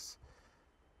relax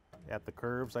at the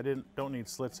curves. I don't need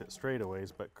slits at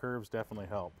straightaways, but curves definitely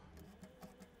help.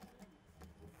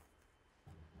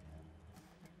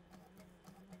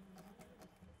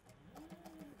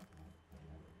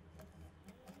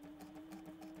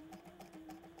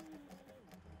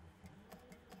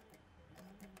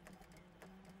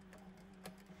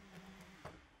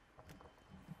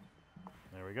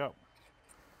 There we go.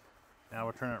 Now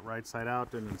we'll turn it right side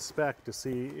out and inspect to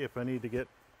see if I need to get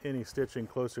any stitching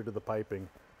closer to the piping.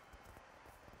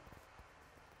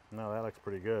 No, that looks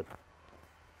pretty good.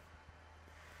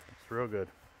 It's real good.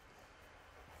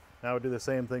 Now we'll do the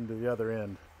same thing to the other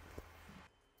end.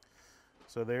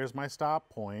 So there's my stop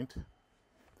point.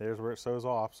 There's where it sews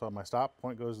off. So my stop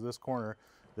point goes to this corner.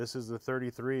 This is the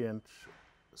 33-inch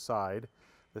side.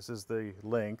 This is the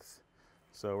length.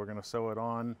 So we're going to sew it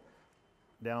on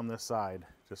down this side,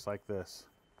 just like this.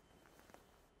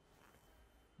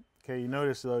 Okay, you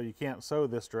notice though you can't sew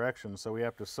this direction, so we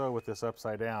have to sew with this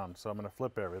upside down. So I'm going to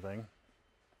flip everything.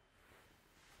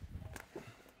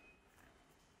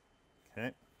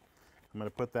 Okay, I'm going to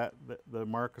put that, the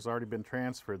mark has already been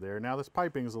transferred there. Now this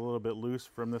piping is a little bit loose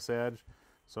from this edge,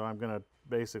 so I'm going to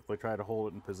basically try to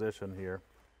hold it in position here.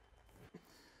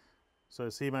 So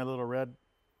see my little red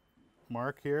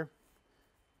mark here?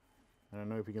 I don't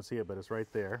know if you can see it, but it's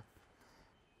right there.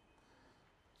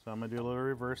 So I'm going to do a little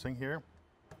reversing here.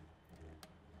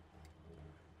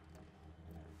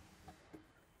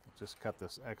 Just cut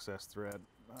this excess thread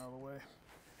out of the way.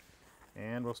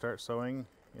 And we'll start sewing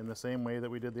in the same way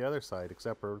that we did the other side,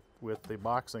 except for with the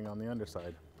boxing on the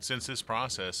underside. Since this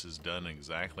process is done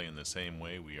exactly in the same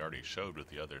way we already showed with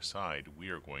the other side, we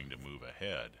are going to move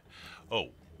ahead. Oh,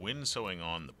 when sewing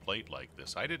on the plate like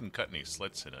this, I didn't cut any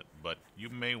slits in it, but you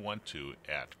may want to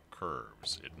at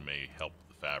curves. It may help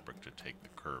the fabric to take the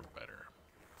curve better.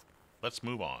 Let's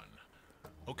move on.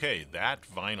 Okay, that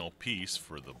vinyl piece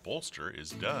for the bolster is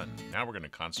done. Now we're going to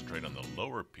concentrate on the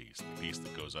lower piece, the piece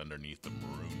that goes underneath the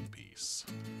maroon piece.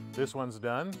 This one's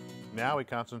done. Now we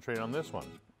concentrate on this one.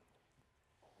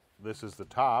 This is the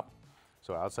top,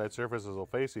 so outside surfaces will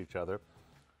face each other.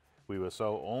 We will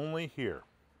sew only here,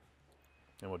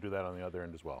 and we'll do that on the other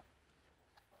end as well.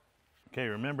 Okay,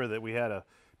 remember that we had a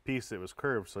piece that was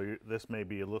curved, so this may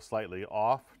be a little slightly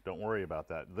off. Don't worry about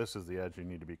that. This is the edge you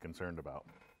need to be concerned about.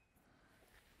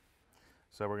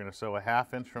 So we're going to sew a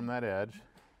 1/2 inch from that edge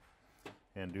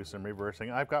and do some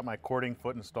reversing. I've got my cording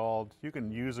foot installed. You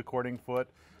can use a cording foot.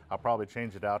 I'll probably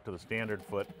change it out to the standard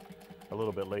foot a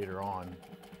little bit later on.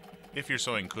 If you're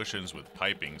sewing cushions with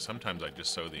piping, sometimes I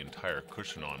just sew the entire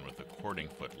cushion on with the cording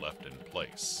foot left in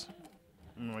place.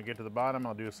 And when we get to the bottom,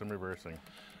 I'll do some reversing.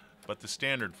 But the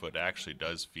standard foot actually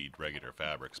does feed regular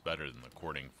fabrics better than the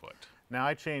cording foot. Now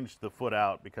I changed the foot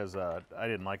out because I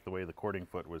didn't like the way the cording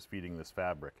foot was feeding this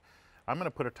fabric. I'm going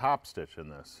to put a top stitch in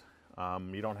this.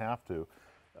 You don't have to.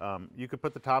 You could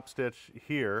put the top stitch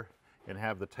here and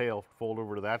have the tail fold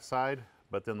over to that side,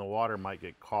 but then the water might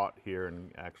get caught here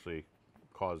and actually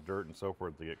cause dirt and so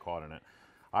forth to get caught in it.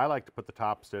 I like to put the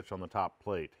top stitch on the top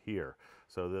plate here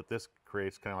so that this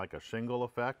creates kind of like a shingle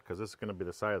effect, because this is going to be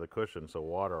the side of the cushion, so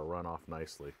water will run off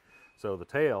nicely. So the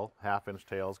tail, 1/2 inch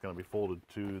tail, is going to be folded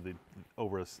to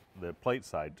over the plate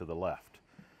side to the left.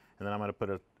 And then I'm going to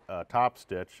put a top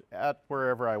stitch at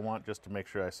wherever I want, just to make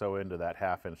sure I sew into that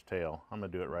 1/2 inch tail. I'm going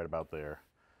to do it right about there.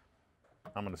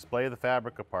 I'm going to splay the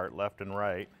fabric apart left and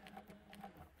right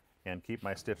and keep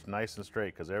my stitch nice and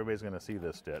straight, because everybody's going to see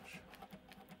this stitch.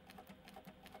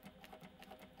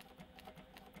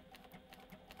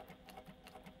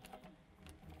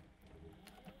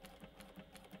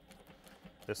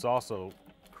 This also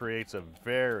creates a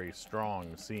very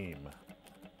strong seam.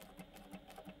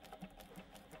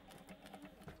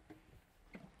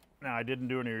 Now, I didn't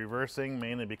do any reversing,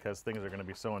 mainly because things are going to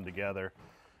be sewn together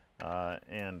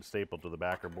and stapled to the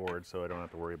backer board, so I don't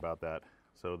have to worry about that.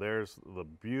 So there's the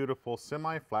beautiful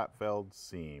semi-flat felled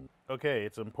seam. Okay,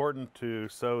 it's important to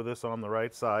sew this on the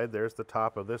right side. There's the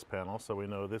top of this panel, so we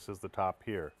know this is the top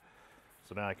here.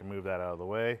 So now I can move that out of the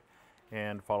way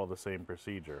and follow the same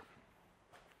procedure.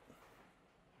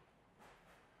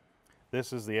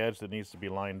 This is the edge that needs to be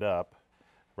lined up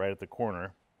right at the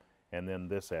corner, and then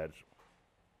this edge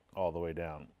all the way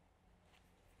down.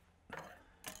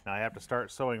 Now I have to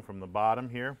start sewing from the bottom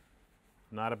here.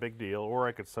 Not a big deal, or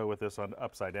I could sew with this on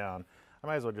upside down. I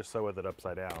might as well just sew with it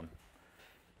upside down.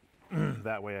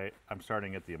 That way I'm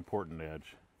starting at the important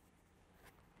edge.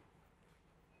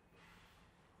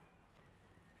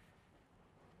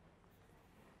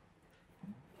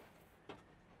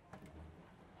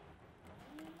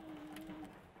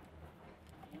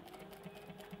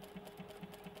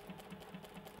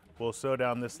 We'll sew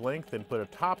down this length and put a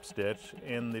top stitch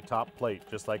in the top plate,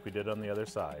 just like we did on the other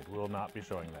side. We'll not be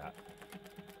showing that.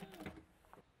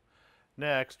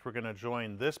 Next, we're going to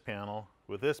join this panel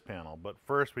with this panel, but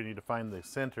first we need to find the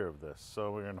center of this.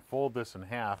 So we're going to fold this in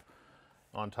half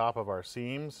on top of our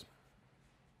seams,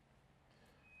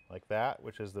 like that,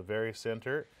 which is the very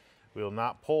center. We will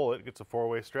not pull it. It's a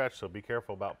 4-way stretch, so be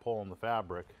careful about pulling the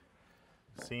fabric.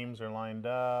 Seams are lined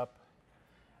up.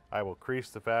 I will crease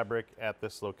the fabric at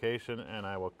this location, and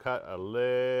I will cut a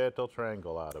little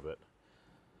triangle out of it.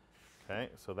 Okay,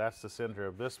 so that's the center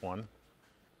of this one.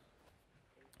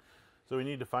 So we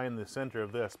need to find the center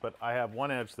of this, but I have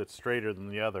one edge that's straighter than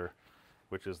the other,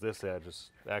 which is this edge.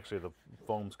 Actually, the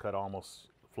foam's cut almost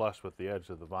flush with the edge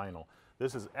of the vinyl.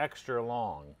 This is extra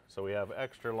long, so we have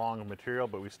extra long material,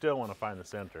 but we still want to find the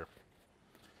center.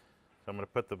 So I'm going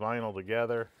to put the vinyl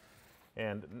together,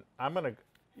 and I'm going to,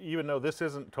 even though this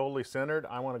isn't totally centered,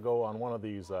 I want to go on one of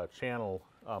these channel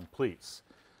pleats.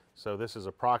 So this is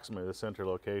approximately the center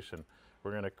location.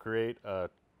 We're going to create a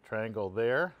triangle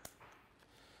there,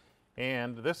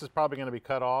 and this is probably going to be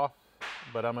cut off,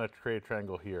 but I'm going to create a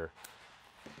triangle here.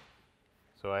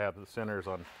 So I have the centers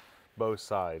on both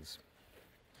sides.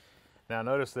 Now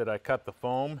notice that I cut the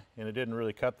foam and it didn't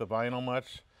really cut the vinyl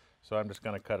much, so I'm just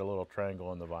going to cut a little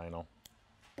triangle in the vinyl.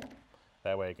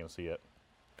 That way I can see it.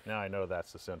 Now I know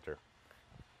that's the center.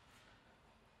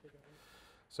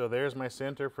 So there's my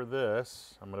center for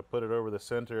this. I'm going to put it over the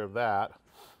center of that.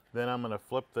 Then I'm going to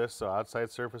flip this so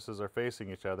outside surfaces are facing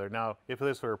each other. Now, if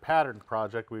this were a pattern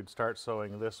project, we'd start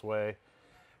sewing this way,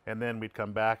 and then we'd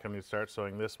come back and we'd start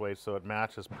sewing this way so it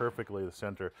matches perfectly the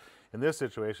center. In this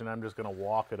situation, I'm just going to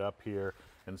walk it up here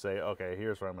and say, okay,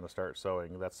 here's where I'm going to start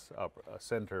sewing. That's up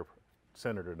centered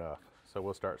enough. So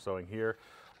we'll start sewing here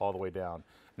all the way down.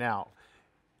 Now,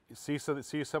 see some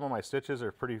of my stitches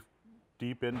are pretty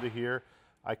deep into here.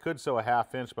 I could sew a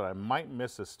 1/2 inch, but I might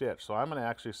miss a stitch. So I'm going to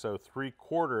actually sew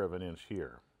 3/4 of an inch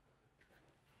here.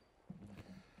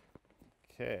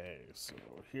 Okay, so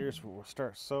here's where we'll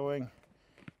start sewing.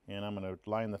 And I'm going to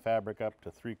line the fabric up to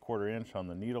 3/4 inch on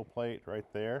the needle plate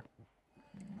right there.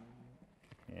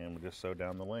 And we'll just sew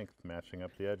down the length, matching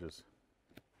up the edges.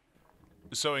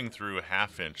 Sewing through a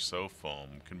 1/2 inch sew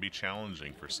foam can be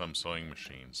challenging for some sewing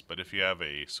machines, but if you have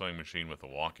a sewing machine with a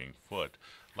walking foot,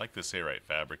 like the Sayrite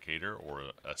Fabricator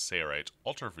or a Sayrite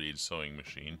Ultrafeed sewing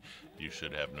machine, you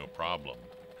should have no problem.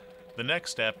 The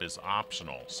next step is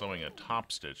optional, sewing a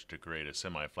top stitch to create a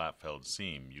semi-flat felled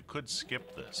seam. You could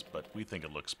skip this, but we think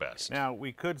it looks best. Now,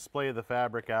 we could splay the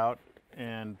fabric out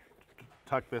and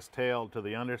tuck this tail to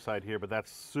the underside here, but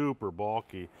that's super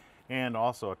bulky. And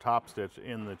also a top stitch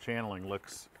in the channeling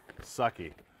looks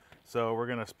sucky. So we're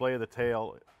going to splay the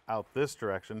tail out this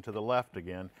direction to the left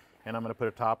again, and I'm going to put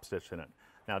a top stitch in it.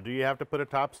 Now, do you have to put a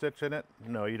top stitch in it?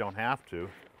 No, you don't have to.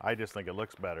 I just think it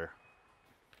looks better.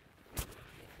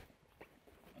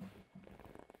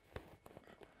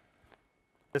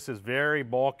 This is very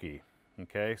bulky,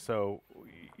 okay? So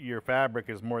your fabric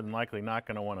is more than likely not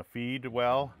going to want to feed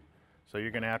well, so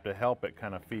you're going to have to help it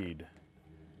kind of feed.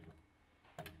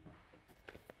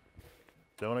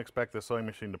 Don't expect the sewing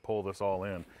machine to pull this all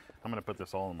in. I'm going to put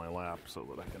this all in my lap so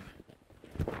that I can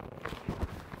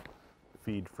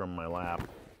feed from my lap.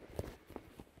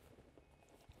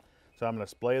 So I'm going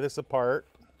to splay this apart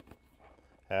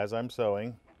as I'm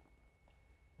sewing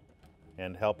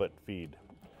and help it feed.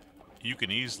 You can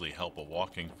easily help a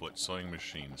walking foot sewing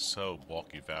machine sew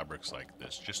bulky fabrics like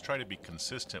this. Just try to be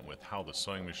consistent with how the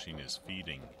sewing machine is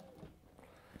feeding.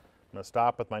 I'm going to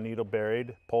stop with my needle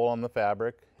buried, pull on the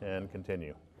fabric, and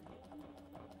continue.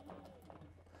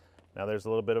 Now there's a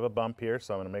little bit of a bump here,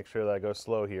 so I'm going to make sure that I go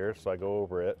slow here so I go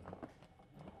over it.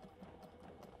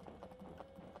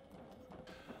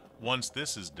 Once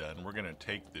this is done, we're going to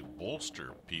take the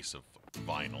bolster piece of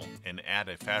vinyl and add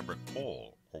a fabric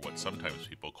pole, or what sometimes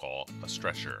people call a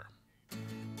stretcher.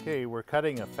 Okay, we're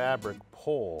cutting a fabric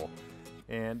pole,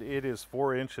 and it is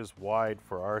 4 inches wide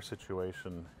for our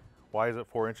situation. Why is it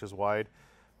 4 inches wide?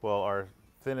 Well, our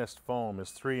thinnest foam is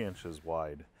 3 inches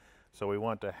wide. So we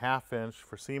want a 1/2 inch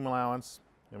for seam allowance,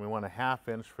 and we want a 1/2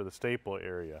 inch for the staple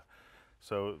area.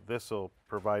 So this will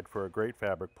provide for a great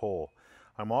fabric pole.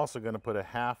 I'm also going to put a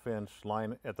 1/2 inch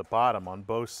line at the bottom on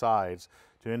both sides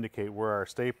to indicate where our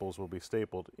staples will be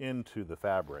stapled into the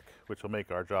fabric, which will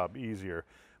make our job easier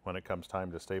when it comes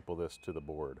time to staple this to the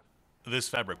board. This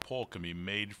fabric pole can be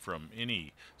made from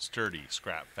any sturdy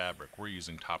scrap fabric. We're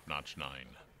using Top Notch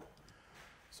 9.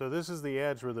 So this is the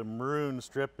edge where the maroon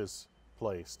strip is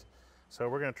placed. So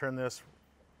we're going to turn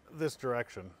this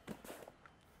direction.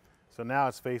 So now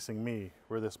it's facing me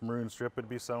where this maroon strip would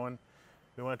be sewn.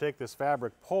 We want to take this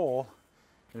fabric pole,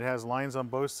 it has lines on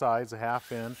both sides, a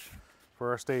 1/2 inch for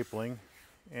our stapling,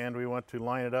 and we want to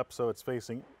line it up so it's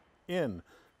facing in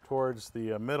towards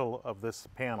the middle of this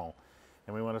panel.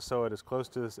 And we want to sew it as close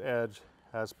to this edge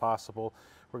as possible.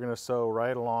 We're going to sew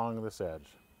right along this edge.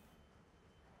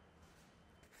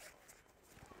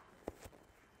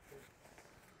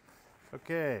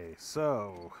 Okay,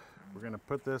 so we're going to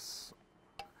put this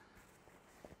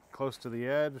close to the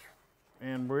edge,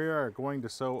 and we are going to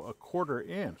sew a 1/4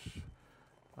 inch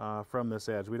from this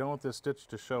edge. We don't want this stitch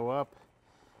to show up,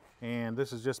 and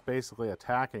this is just basically a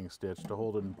tacking stitch to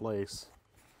hold it in place.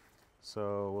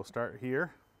 So we'll start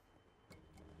here,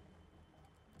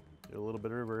 do a little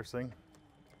bit of reversing,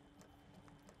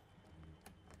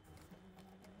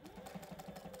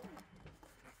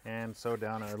 and sew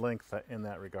down our length in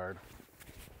that regard.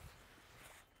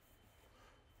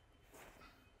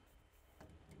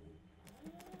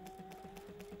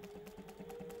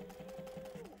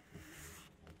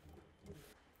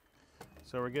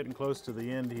 So we're getting close to the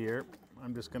end here.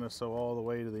 I'm just going to sew all the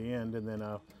way to the end, and then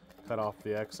I'll cut off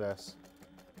the excess,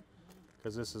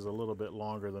 because this is a little bit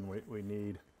longer than we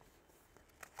need.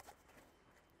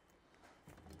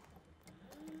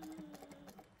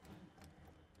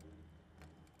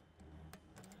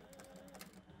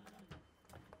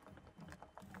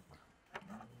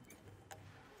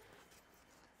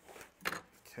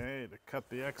 Okay, to cut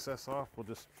the excess off, we'll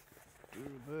just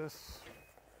do this.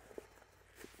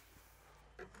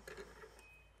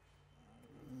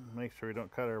 Make sure we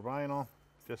don't cut our vinyl,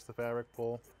 just the fabric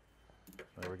pole.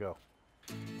 There we go.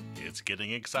 It's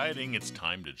getting exciting. It's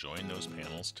time to join those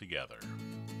panels together.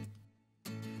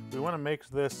 We want to make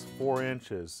this 4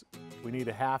 inches. We need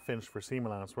a 1/2 inch for seam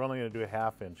allowance. We're only going to do a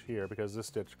 1/2 inch here because this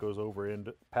stitch goes over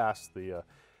into past the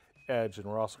edge, and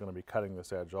we're also going to be cutting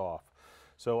this edge off.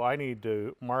 So I need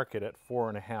to mark it at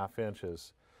 4.5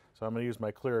 inches. So I'm going to use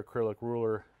my clear acrylic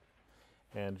ruler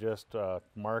and just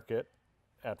mark it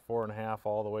at 4.5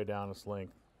 all the way down its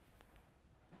length.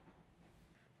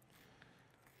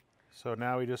 So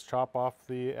now we just chop off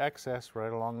the excess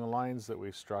right along the lines that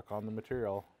we struck on the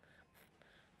material.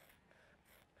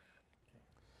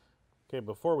 Okay,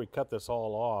 before we cut this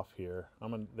all off here,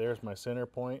 there's my center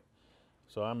point.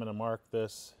 So I'm going to mark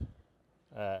this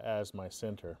as my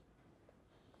center.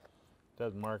 It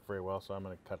doesn't mark very well, so I'm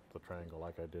going to cut the triangle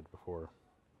like I did before.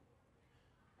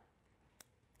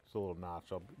 It's a little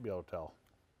notch, I'll be able to tell.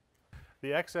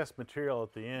 The excess material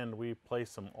at the end, we place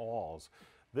some awls.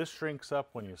 This shrinks up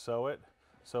when you sew it,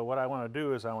 so what I want to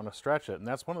do is I want to stretch it, and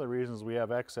that's one of the reasons we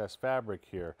have excess fabric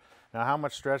here. Now, how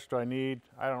much stretch do I need?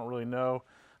 I don't really know.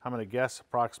 I'm going to guess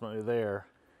approximately there,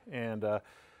 and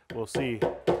we'll see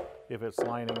if it's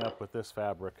lining up with this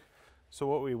fabric. So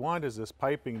what we want is this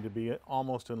piping to be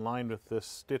almost in line with this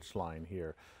stitch line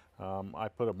here. I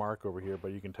put a mark over here,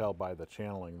 but you can tell by the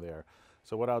channeling there.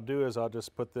 So what I'll do is I'll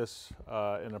just put this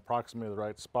in approximately the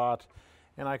right spot,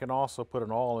 and I can also put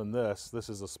an awl in this. This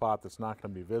is a spot that's not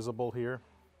going to be visible here.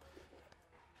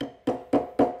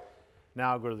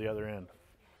 Now I'll go to the other end.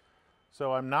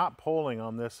 So I'm not pulling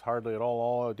on this hardly at all.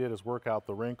 All I did is work out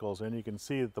the wrinkles, and you can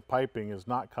see that the piping is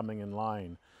not coming in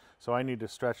line. So I need to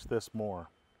stretch this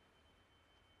more.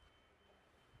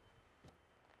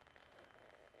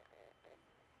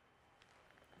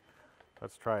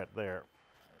 Let's try it there.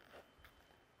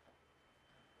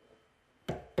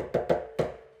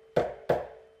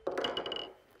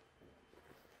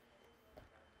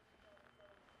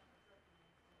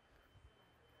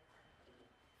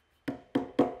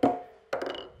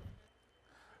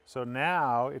 So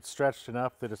now it's stretched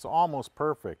enough that it's almost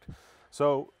perfect.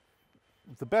 So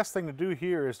the best thing to do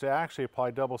here is to actually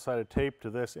apply double-sided tape to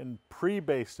this and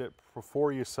pre-baste it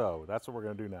before you sew. That's what we're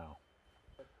going to do now.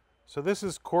 So this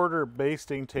is quarter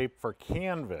basting tape for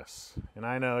canvas. And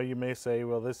I know you may say,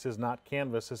 well, this is not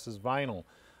canvas, this is vinyl.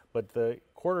 But the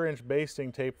 1/4 inch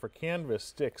basting tape for canvas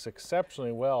sticks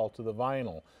exceptionally well to the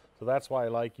vinyl. So that's why I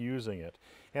like using it.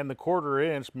 And the 1/4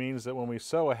 inch means that when we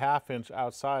sew a 1/2 inch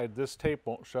outside, this tape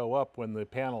won't show up when the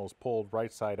panel is pulled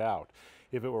right side out.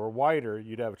 If it were wider,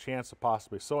 you'd have a chance of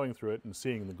possibly sewing through it and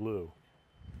seeing the glue.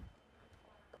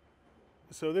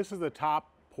 So this is the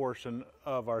top portion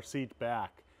of our seat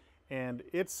back, and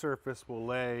its surface will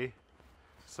lay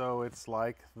so it's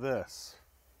like this.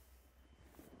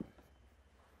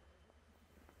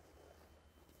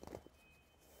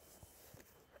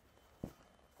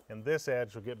 And this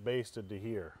edge will get basted to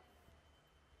here.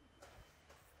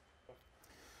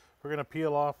 We're going to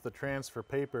peel off the transfer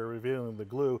paper, revealing the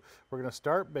glue. We're going to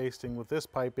start basting with this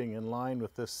piping in line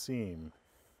with this seam.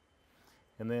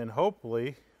 And then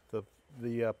hopefully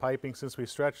the piping, since we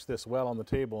stretched this well on the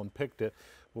table and picked it,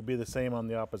 will be the same on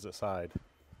the opposite side.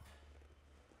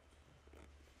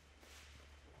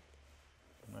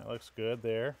 And that looks good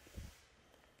there.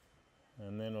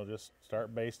 And then we'll just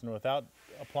start basting without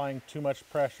applying too much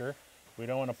pressure. We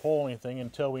don't want to pull anything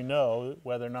until we know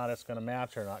whether or not it's going to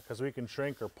match or not, because we can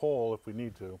shrink or pull if we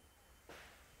need to.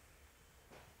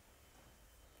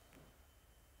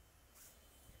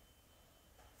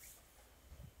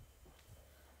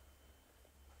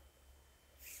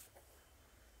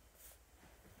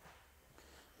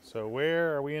 So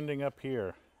where are we ending up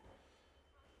here?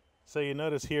 So you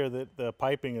notice here that the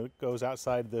piping goes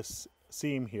outside this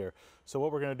seam here. So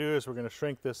what we're going to do is we're going to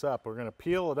shrink this up. We're going to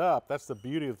peel it up. That's the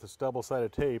beauty of this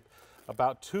double-sided tape,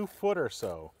 about 2 foot or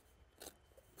so.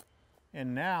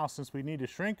 And now, since we need to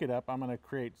shrink it up, I'm going to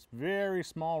create very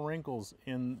small wrinkles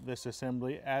in this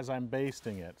assembly as I'm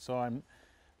basting it. So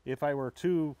if I were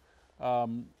too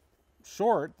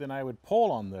short, then I would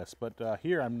pull on this, but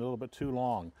here I'm a little bit too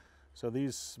long. So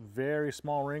these very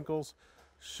small wrinkles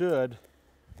should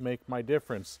make my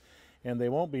difference, and they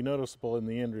won't be noticeable in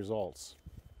the end results.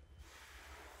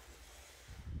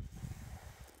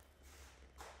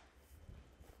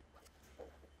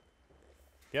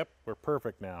 Yep, we're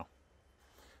perfect now.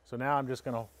 So now I'm just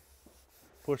going to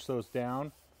push those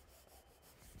down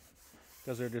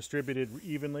because they're distributed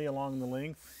evenly along the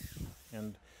length,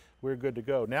 and we're good to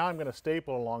go. Now I'm going to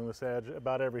staple along this edge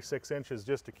about every 6 inches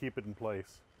just to keep it in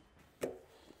place.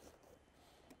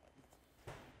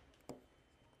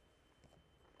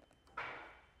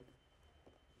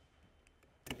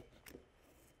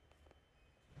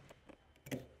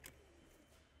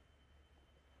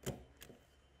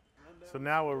 So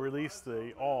now we'll release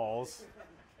the awls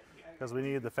because we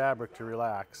need the fabric to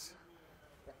relax.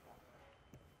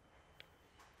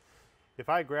 If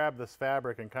I grab this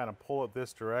fabric and kind of pull it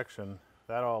this direction,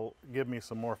 that'll give me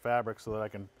some more fabric so that I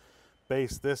can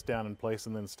baste this down in place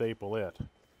and then staple it.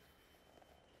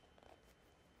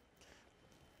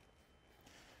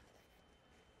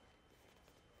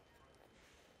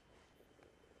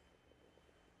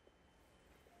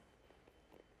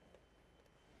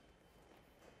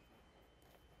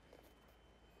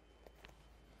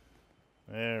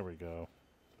 There we go.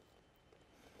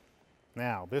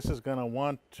 Now, this is going to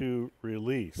want to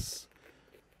release,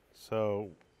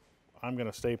 so I'm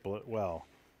going to staple it well.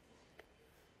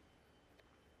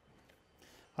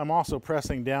 I'm also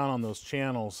pressing down on those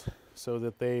channels so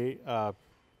that they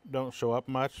don't show up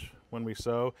much when we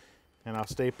sew, and I'll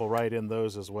staple right in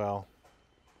those as well.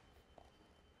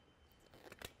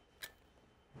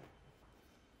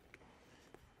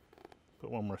 Put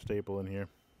one more staple in here.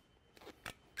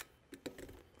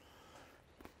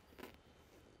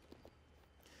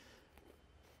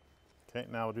 Okay,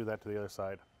 now we'll do that to the other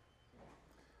side.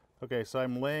 Okay, so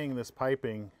I'm laying this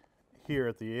piping here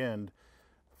at the end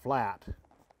flat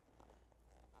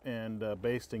and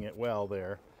basting it well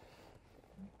there.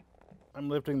 I'm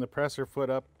lifting the presser foot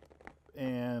up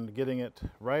and getting it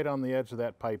right on the edge of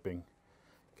that piping.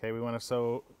 Okay, we want to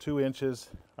sew 2 inches,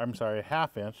 I'm sorry, a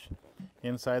 1/2 inch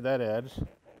inside that edge.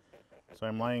 So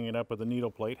I'm lining it up with a needle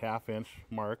plate, 1/2 inch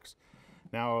marks.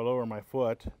 Now I'll lower my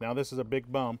foot. Now this is a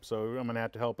big bump, so I'm going to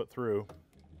have to help it through.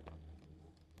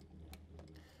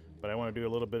 But I want to do a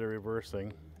little bit of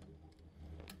reversing.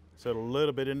 Set a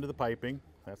little bit into the piping.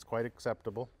 That's quite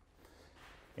acceptable.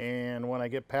 And when I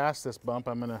get past this bump,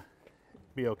 I'm going to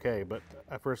be okay. But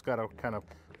I first got to kind of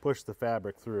push the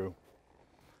fabric through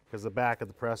because the back of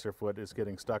the presser foot is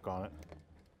getting stuck on it.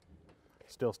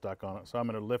 Still stuck on it. So I'm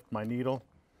going to lift my needle.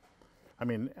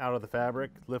 out of the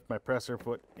fabric, lift my presser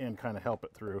foot and kind of help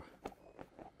it through.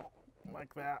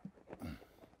 Like that.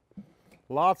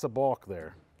 Lots of bulk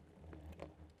there.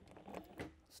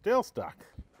 Still stuck.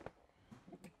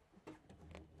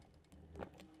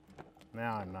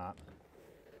 Now I'm not.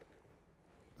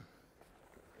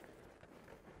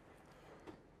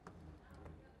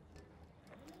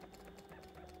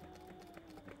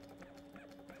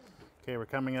 Okay, we're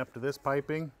coming up to this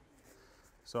piping,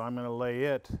 so I'm going to lay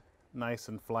it nice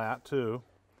and flat too,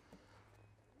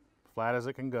 flat as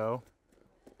it can go,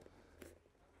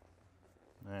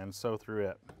 and sew through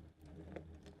it.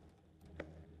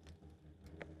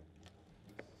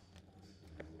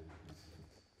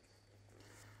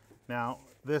 Now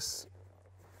this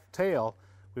tail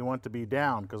we want to be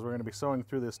down because we're going to be sewing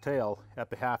through this tail at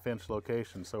the 1/2 inch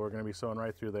location, so we're going to be sewing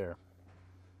right through there.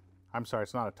 I'm sorry,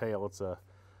 it's not a tail, it's a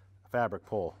fabric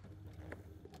pull.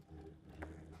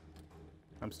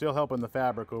 I'm still helping the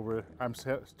fabric over, I'm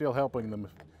still helping the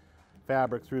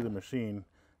fabric through the machine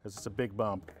as it's a big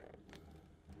bump.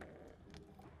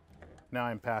 Now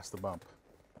I'm past the bump.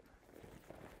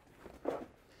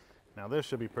 Now this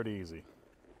should be pretty easy.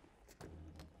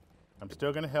 I'm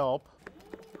still going to help,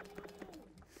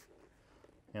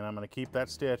 and I'm going to keep that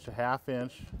stitch a 1/2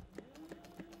 inch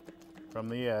from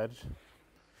the edge.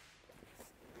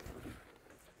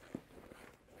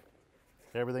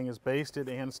 Everything is basted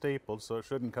and stapled, so it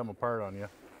shouldn't come apart on you.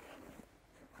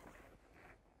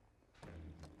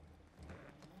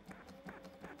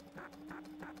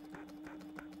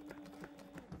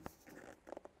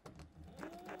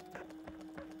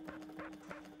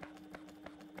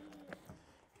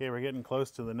 Okay, we're getting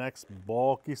close to the next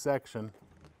bulky section.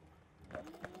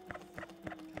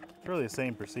 It's really the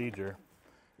same procedure.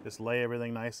 Just lay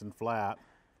everything nice and flat.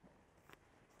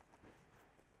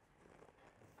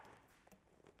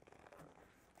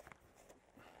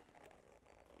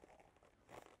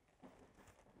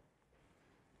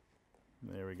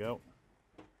 There we go.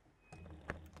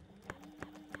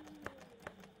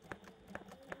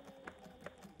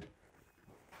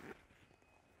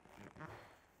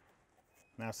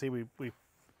 Now see,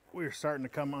 we're starting to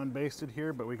come unbasted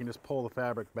here, but we can just pull the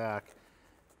fabric back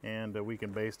and we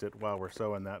can baste it while we're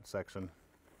sewing that section.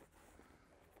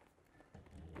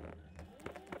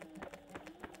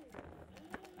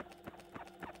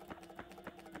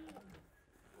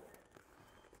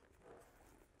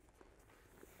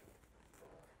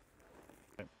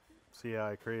 See how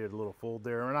I created a little fold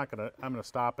there? I'm gonna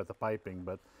stop at the piping,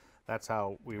 but that's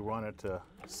how we want it to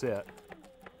sit.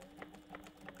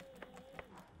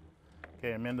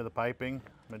 Okay, I'm into the piping.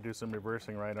 I'm gonna do some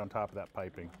reversing right on top of that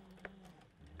piping.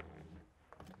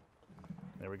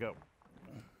 There we go.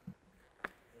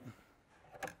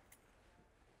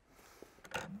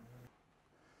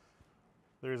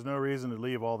 There's no reason to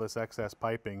leave all this excess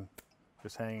piping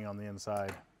just hanging on the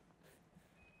inside.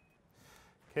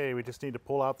 Okay, we just need to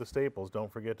pull out the staples. Don't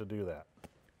forget to do that.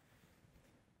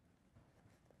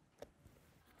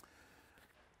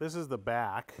 This is the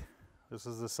back, this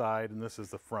is the side, and this is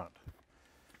the front.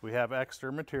 We have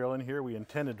extra material in here. We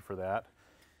intended for that,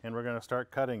 and we're going to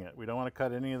start cutting it. We don't want to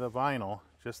cut any of the vinyl,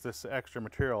 just this extra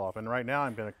material off. And right now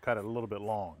I'm going to cut it a little bit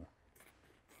long.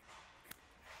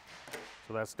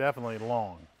 So that's definitely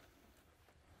long.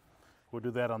 We'll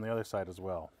do that on the other side as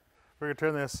well. We're going to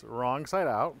turn this wrong side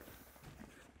out.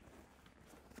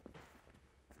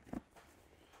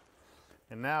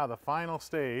 And now the final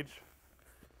stage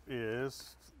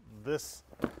is this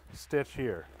stitch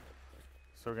here.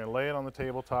 So we're going to lay it on the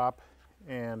tabletop,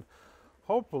 and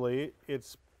hopefully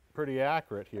it's pretty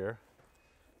accurate here.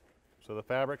 So the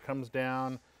fabric comes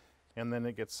down and then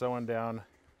it gets sewn down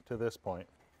to this point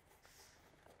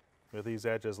with these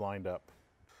edges lined up.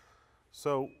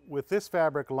 So with this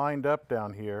fabric lined up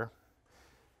down here,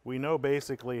 we know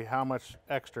basically how much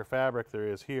extra fabric there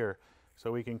is here.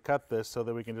 So we can cut this so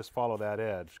that we can just follow that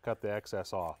edge, cut the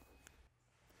excess off.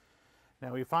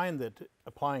 Now we find that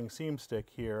applying seam stick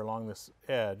here along this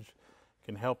edge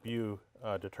can help you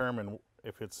determine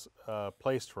if it's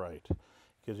placed right,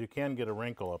 because you can get a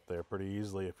wrinkle up there pretty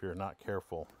easily if you're not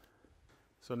careful.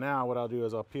 So now what I'll do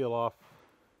is I'll peel off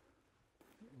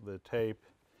the tape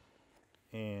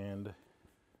and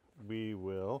we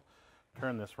will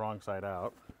turn this wrong side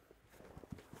out.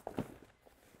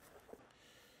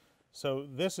 So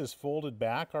this is folded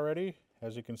back already,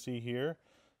 as you can see here.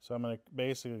 So I'm going to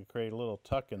basically create a little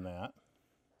tuck in that.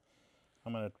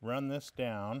 I'm going to run this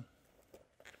down,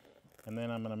 and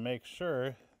then I'm going to make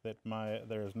sure that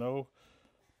there's no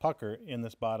pucker in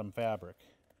this bottom fabric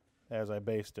as I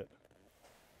baste it.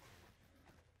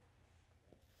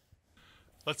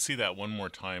 Let's see that one more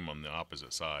time on the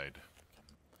opposite side.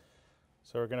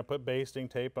 So we're going to put basting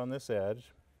tape on this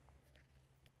edge.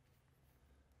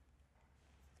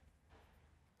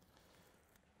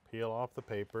 Peel off the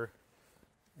paper,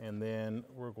 and then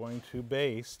we're going to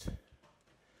baste.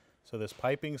 So this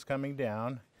piping's coming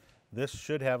down. This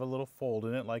should have a little fold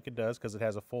in it like it does because it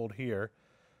has a fold here.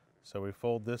 So we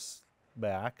fold this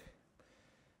back,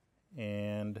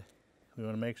 and we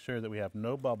want to make sure that we have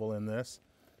no bubble in this.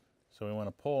 So we want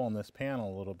to pull on this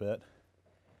panel a little bit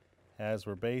as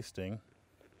we're basting,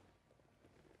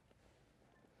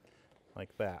 like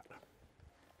that.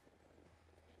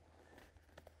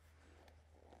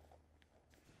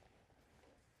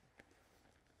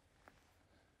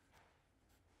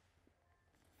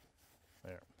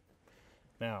 There.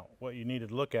 Now, what you need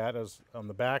to look at is on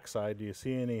the back side, do you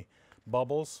see any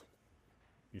bubbles?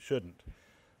 You shouldn't.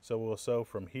 So we'll sew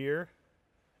from here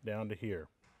down to here.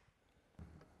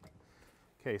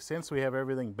 Okay, since we have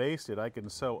everything basted, I can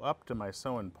sew up to my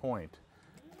sewing point.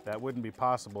 That wouldn't be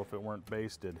possible if it weren't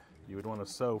basted. You would want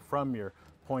to sew from your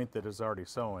point that is already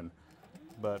sewn,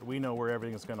 but we know where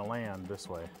everything's going to land this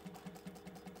way.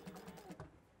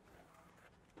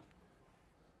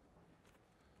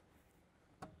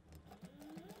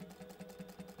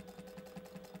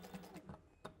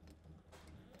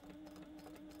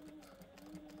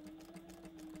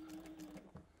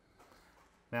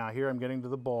 Now here I'm getting to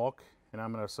the bulk, and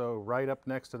I'm going to sew right up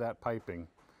next to that piping.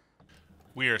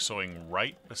 We are sewing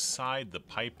right beside the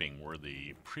piping where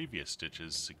the previous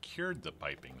stitches secured the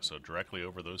piping, so directly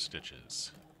over those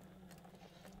stitches.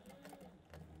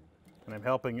 And I'm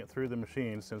helping it through the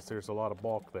machine since there's a lot of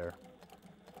bulk there.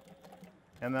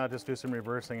 And then I'll just do some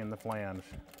reversing in the flange,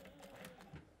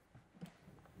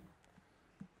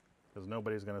 because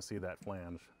nobody's going to see that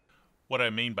flange. What I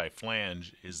mean by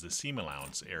flange is the seam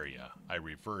allowance area. I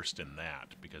reversed in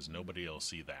that because nobody will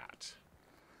see that.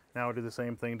 Now we'll do the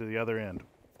same thing to the other end.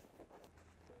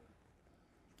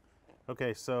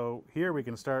 Okay, so here we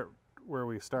can start where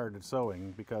we started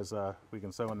sewing because we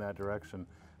can sew in that direction.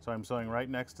 So I'm sewing right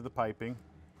next to the piping.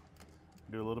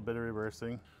 Do a little bit of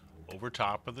reversing. Over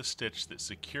top of the stitch that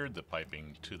secured the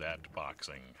piping to that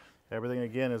boxing. Everything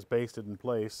again is basted in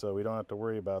place, so we don't have to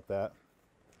worry about that.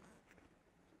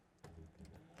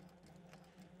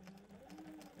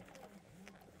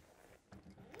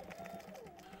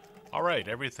 Alright,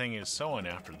 everything is sewn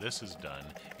after this is done.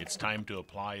 It's time to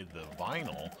apply the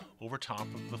vinyl over top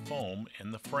of the foam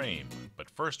and the frame. But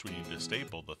first we need to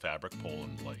staple the fabric pole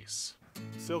in place.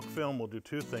 Silk film will do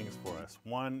two things for us.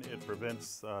 One, it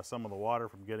prevents some of the water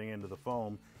from getting into the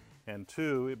foam. And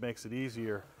two, it makes it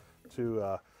easier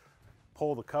to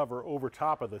pull the cover over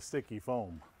top of the sticky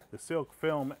foam. The silk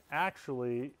film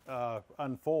actually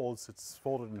unfolds. It's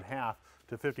folded in half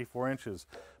to 54 inches.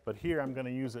 But here I'm going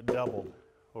to use it doubled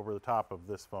over the top of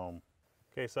this foam.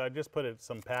 Okay, so I just put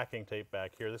some packing tape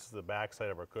back here. This is the back side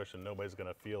of our cushion. Nobody's going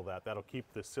to feel that. That'll keep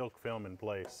the silk film in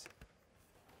place.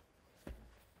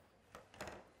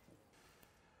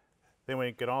 Then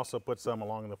we can also put some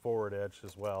along the forward edge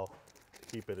as well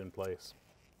to keep it in place.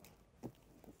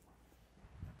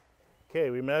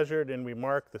 Okay, we measured and we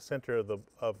marked the center of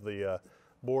the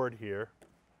board here.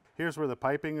 Here's where the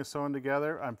piping is sewn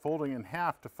together. I'm folding in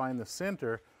half to find the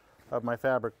center of my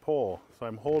fabric pole. So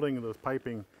I'm holding those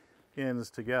piping ends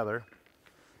together,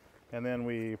 and then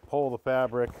we pull the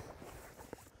fabric,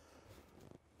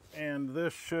 and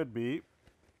this should be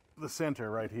the center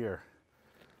right here.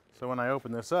 So when I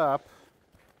open this up,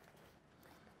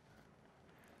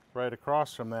 right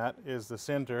across from that is the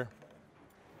center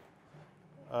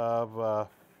of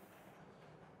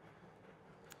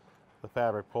the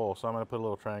fabric pole. So I'm going to put a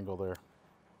little triangle there.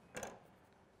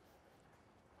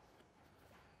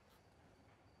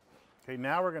 Okay,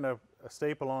 now we're going to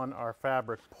staple on our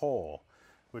fabric pole,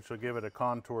 which will give it a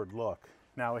contoured look.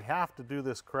 Now we have to do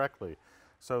this correctly.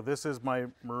 So this is my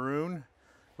maroon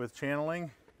with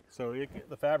channeling. So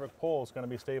the fabric pole is going to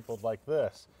be stapled like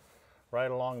this,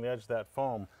 right along the edge of that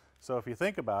foam. So if you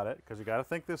think about it, because you got to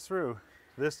think this through,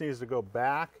 this needs to go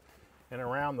back and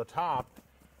around the top,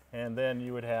 and then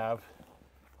you would have,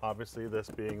 obviously, this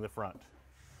being the front.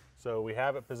 So we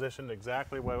have it positioned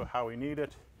exactly how we need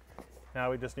it. Now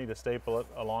we just need to staple it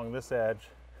along this edge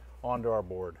onto our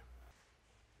board.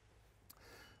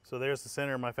 So there's the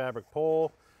center of my fabric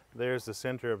pole. There's the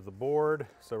center of the board.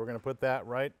 So we're going to put that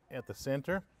right at the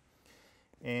center.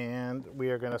 And we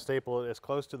are going to staple it as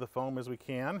close to the foam as we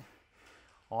can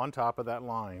on top of that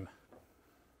line.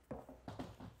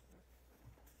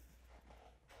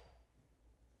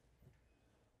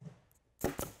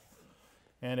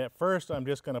 And at first I'm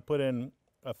just going to put in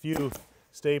a few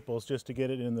staples just to get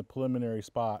it in the preliminary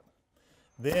spot.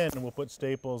 Then we'll put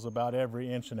staples about every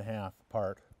 1.5 inches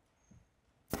apart.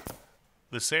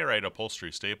 The Sayrite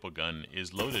upholstery staple gun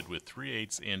is loaded with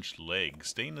 3/8 inch leg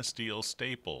stainless steel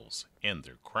staples, and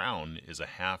their crown is a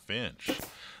 1/2 inch.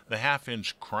 The 1/2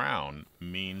 inch crown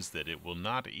means that it will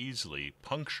not easily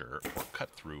puncture or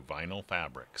cut through vinyl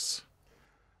fabrics.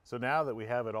 So now that we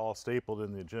have it all stapled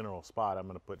in the general spot, I'm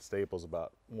going to put staples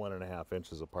about 1.5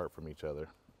 inches apart from each other.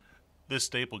 This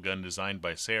staple gun designed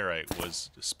by Sayrite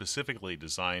was specifically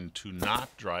designed to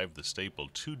not drive the staple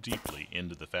too deeply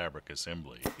into the fabric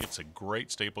assembly. It's a great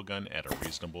staple gun at a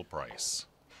reasonable price.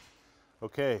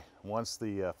 Okay, once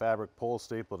the fabric pole is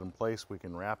stapled in place, we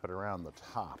can wrap it around the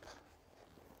top.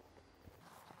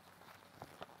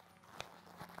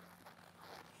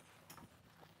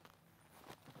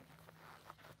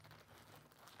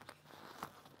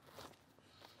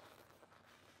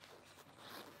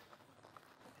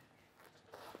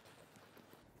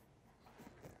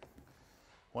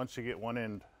 Once you get one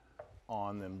end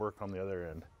on, then work on the other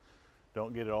end.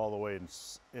 Don't get it all the way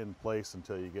in place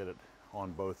until you get it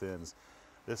on both ends.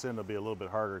 This end will be a little bit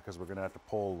harder because we're going to have to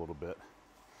pull a little bit.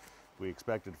 We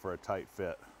expected for a tight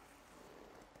fit.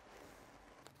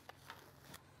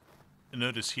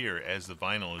 Notice here, as the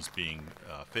vinyl is being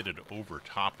fitted over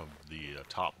top of the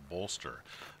top bolster,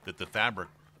 that the fabric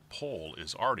pole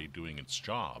is already doing its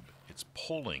job. It's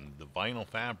pulling the vinyl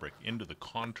fabric into the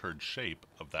contoured shape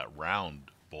of that round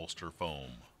bolster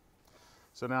foam.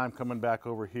 So now I'm coming back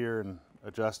over here and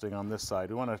adjusting on this side.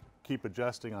 We want to keep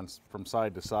adjusting from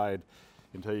side to side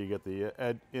until you get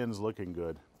the ends looking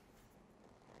good.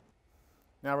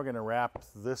 Now we're going to wrap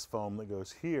this foam that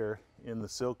goes here in the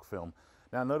silk film.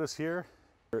 Now notice here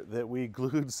that we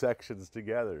glued sections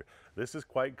together. This is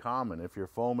quite common. If your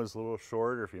foam is a little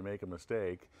short or if you make a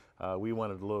mistake, we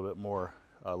wanted a little bit more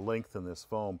length in this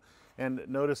foam. And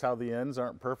notice how the ends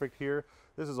aren't perfect here.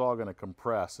 This is all going to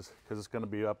compress because it's going to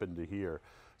be up into here.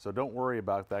 So don't worry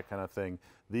about that kind of thing.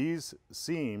 These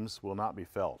seams will not be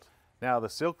felt. Now the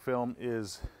silk film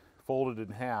is folded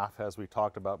in half, as we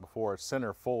talked about before,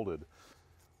 center folded.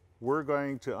 We're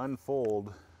going to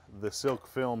unfold the silk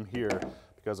film here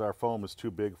because our foam is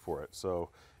too big for it. So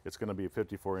it's going to be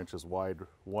 54 inches wide,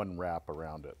 one wrap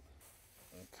around it.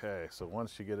 Okay, so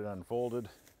once you get it unfolded,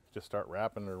 just start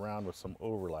wrapping it around with some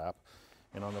overlap.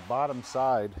 And on the bottom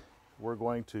side, we're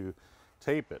going to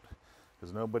tape it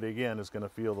because nobody, again, is going to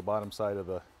feel the bottom side of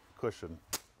the cushion.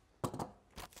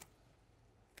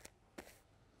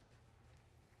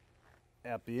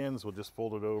 At the ends, we'll just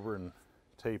fold it over and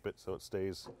tape it so it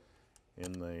stays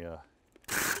in the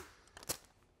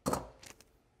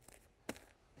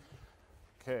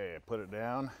Okay, I put it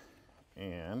down,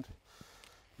 and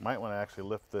you might want to actually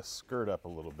lift this skirt up a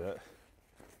little bit.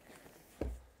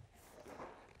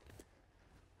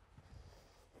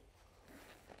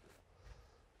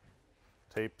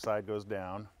 Tape side goes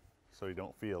down so you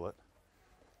don't feel it.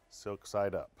 Silk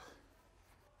side up.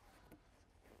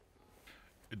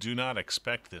 Do not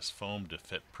expect this foam to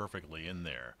fit perfectly in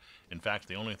there. In fact,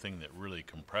 the only thing that really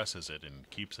compresses it and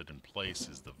keeps it in place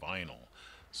is the vinyl.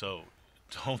 So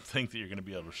don't think that you're going to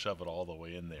be able to shove it all the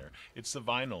way in there. It's the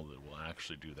vinyl that will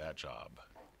actually do that job.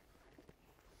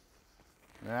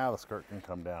 Now the skirt can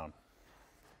come down.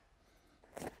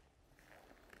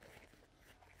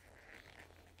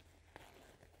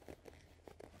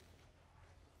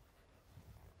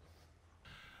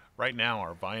 Right now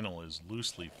our vinyl is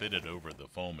loosely fitted over the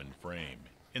foam and frame.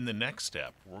 In the next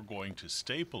step, we're going to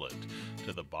staple it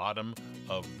to the bottom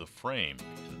of the frame,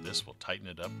 and this will tighten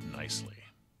it up nicely.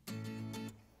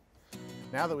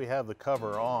 Now that we have the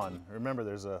cover on, remember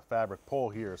there's a fabric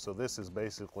pole here, so this is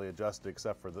basically adjusted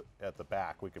except for at the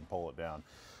back, we can pull it down.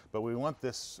 But we want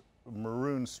this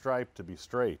maroon stripe to be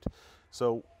straight.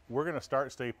 So we're going to start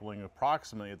stapling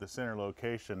approximately at the center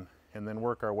location and then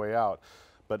work our way out.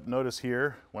 But notice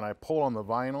here, when I pull on the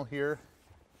vinyl here,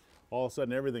 all of a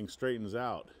sudden everything straightens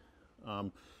out.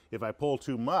 If I pull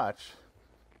too much,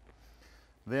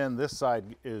 then this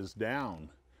side is down.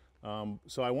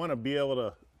 So I want to be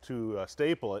able to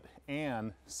staple it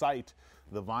and sight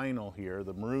the vinyl here,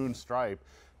 the maroon stripe,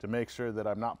 to make sure that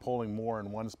I'm not pulling more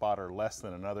in one spot or less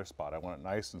than another spot. I want it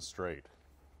nice and straight.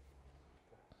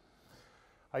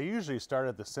 I usually start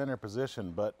at the center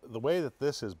position, but the way that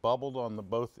this is bubbled on the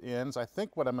both ends, I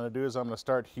think what I'm going to do is I'm going to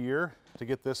start here to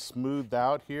get this smoothed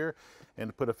out here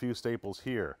and put a few staples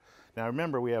here. Now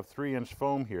remember, we have 3-inch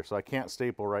foam here, so I can't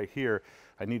staple right here.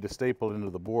 I need to staple into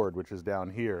the board, which is down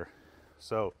here.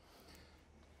 So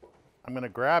I'm going to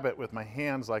grab it with my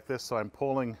hands like this, so I'm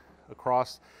pulling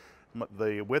across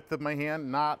the width of my hand,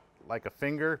 not like a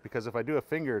finger, because if I do a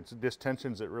finger, it just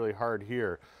tensions it really hard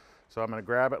here. So I'm going to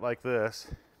grab it like this.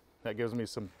 That gives me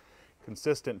some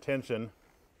consistent tension.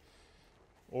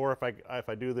 Or if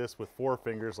I do this with 4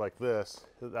 fingers like this,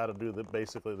 that'll do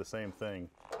basically the same thing.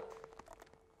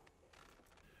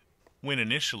 When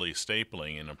initially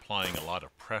stapling and applying a lot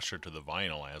of pressure to the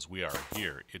vinyl as we are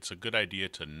here, it's a good idea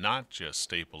to not just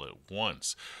staple it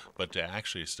once, but to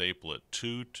actually staple it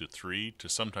 2 to 3 to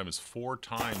sometimes 4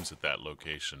 times at that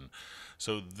location.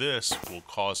 So this will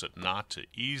cause it not to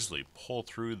easily pull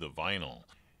through the vinyl.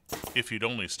 If you'd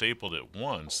only stapled it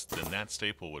once, then that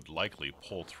staple would likely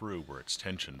pull through where it's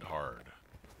tensioned hard.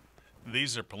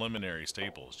 These are preliminary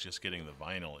staples, just getting the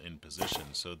vinyl in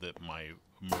position so that my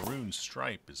maroon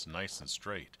stripe is nice and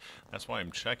straight. That's why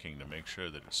I'm checking to make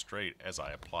sure that it's straight as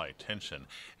I apply tension,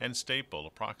 and staple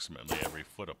approximately every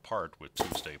foot apart with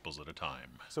 2 staples at a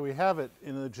time. So we have it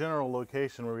in the general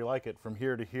location where we like it from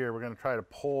here to here. We're going to try to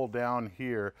pull down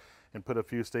here and put a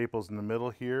few staples in the middle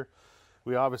here.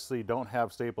 We obviously don't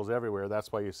have staples everywhere.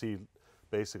 That's why you see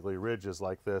basically ridges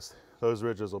like this. Those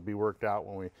ridges will be worked out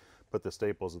when we put the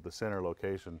staples at the center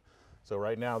location. So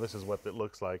right now this is what it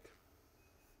looks like.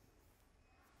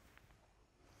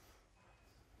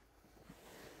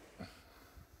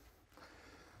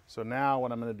 So now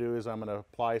what I'm going to do is I'm going to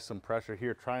apply some pressure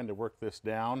here, trying to work this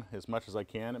down as much as I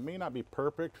can. It may not be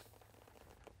perfect,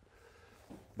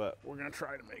 but we're going to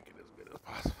try to make it as good as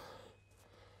possible.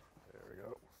 There we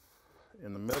go.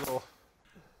 In the middle.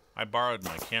 I borrowed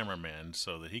my cameraman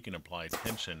so that he can apply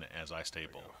tension as I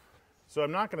staple. So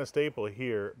I'm not going to staple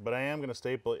here, but I am going to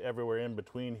staple everywhere in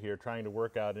between here, trying to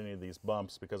work out any of these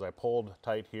bumps, because I pulled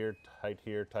tight here, tight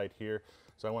here, tight here.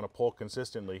 So I want to pull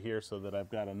consistently here so that I've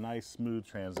got a nice smooth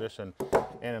transition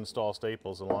and install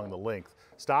staples along the length,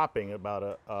 stopping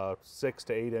about 6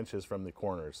 to 8 inches from the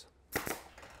corners.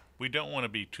 We don't want to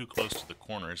be too close to the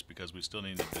corners because we still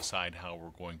need to decide how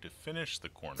we're going to finish the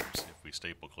corners. If we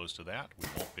staple close to that, we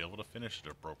won't be able to finish it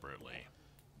appropriately.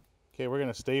 Okay, we're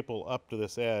going to staple up to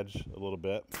this edge a little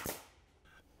bit.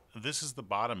 This is the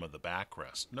bottom of the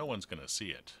backrest. No one's going to see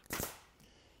it.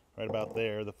 Right about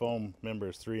there. The foam member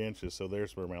is 3 inches, so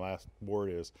there's where my last board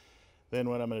is. Then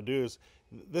what I'm going to do is,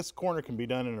 this corner can be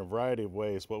done in a variety of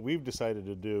ways. What we've decided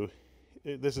to do,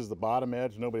 this is the bottom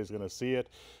edge. Nobody's going to see it.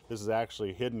 This is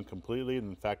actually hidden completely.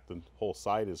 In fact, the whole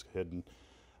side is hidden.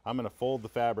 I'm going to fold the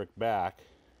fabric back,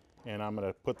 and I'm going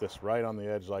to put this right on the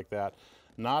edge like that,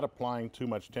 not applying too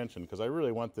much tension, because I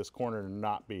really want this corner to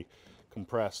not be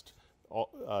compressed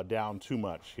down too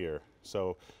much here.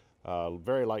 So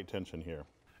very light tension here.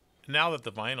 Now that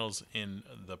the vinyl's in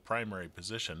the primary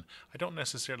position, I don't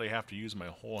necessarily have to use my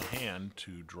whole hand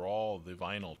to draw the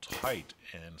vinyl tight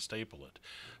and staple it.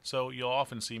 So you'll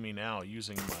often see me now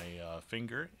using my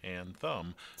finger and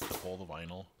thumb to pull the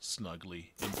vinyl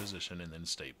snugly in position and then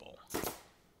staple.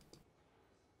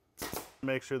 To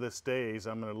make sure this stays,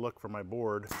 I'm going to look for my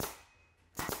board.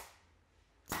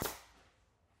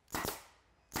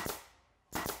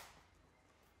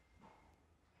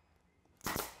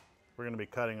 We're going to be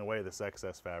cutting away this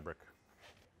excess fabric.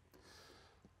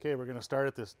 Okay, we're going to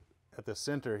start at the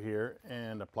center here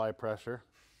and apply pressure.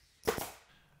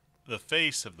 The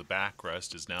face of the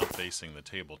backrest is now facing the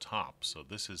tabletop, so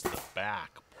this is the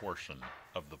back portion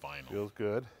of the vinyl. Feels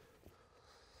good.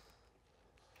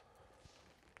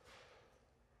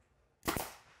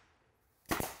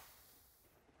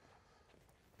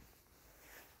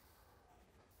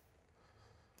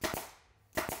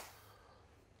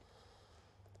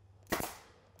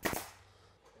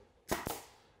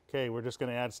 Okay, we're just going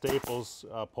to add staples,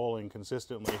 pulling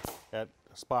consistently at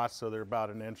spots so they're about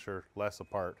 1 inch or less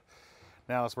apart.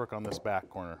 Now let's work on this back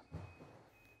corner.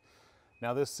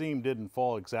 Now this seam didn't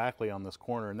fall exactly on this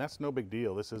corner, and that's no big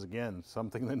deal. This is, again,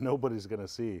 something that nobody's going to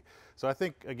see. So I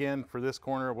think, again, for this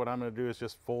corner, what I'm going to do is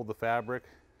just fold the fabric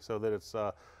so that it's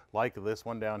like this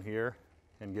one down here,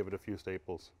 and give it a few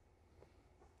staples.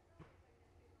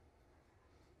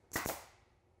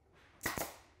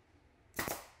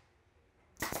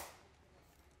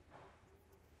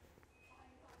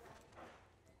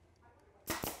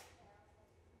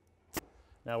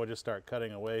 Now we'll just start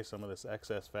cutting away some of this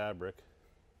excess fabric.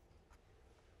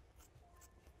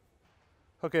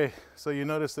 Okay, so you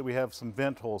notice that we have some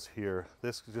vent holes here.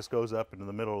 This just goes up into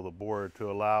the middle of the board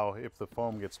to allow, if the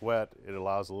foam gets wet, it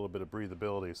allows a little bit of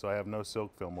breathability. So I have no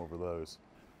silk film over those.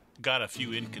 Got a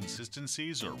few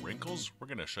inconsistencies or wrinkles? We're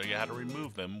going to show you how to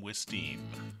remove them with steam.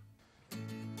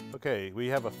 Okay, we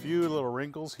have a few little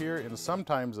wrinkles here, and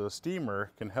sometimes a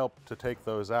steamer can help to take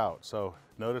those out. So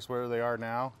notice where they are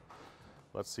now.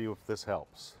 Let's see if this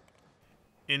helps.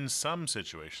 In some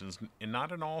situations, and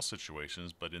not in all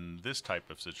situations, but in this type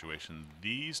of situation,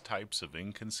 these types of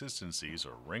inconsistencies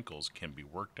or wrinkles can be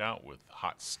worked out with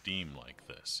hot steam like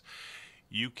this.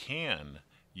 You can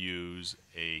use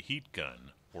a heat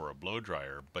gun or a blow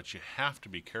dryer, but you have to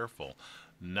be careful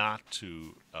not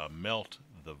to melt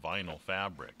the vinyl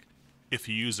fabric. If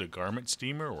you use a garment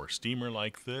steamer or steamer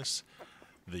like this,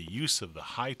 the use of the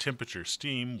high temperature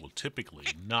steam will typically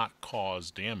not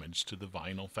cause damage to the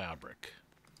vinyl fabric.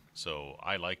 So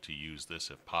I like to use this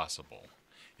if possible.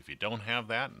 If you don't have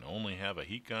that and only have a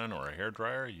heat gun or a hair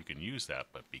dryer, you can use that,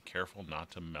 but be careful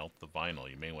not to melt the vinyl.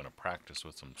 You may want to practice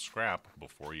with some scrap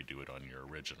before you do it on your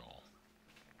original.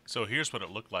 So here's what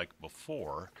it looked like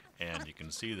before, and you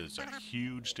can see there's a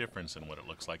huge difference in what it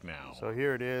looks like now. So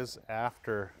here it is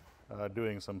after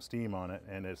doing some steam on it,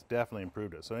 and it's definitely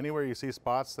improved it. So anywhere you see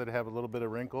spots that have a little bit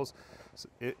of wrinkles,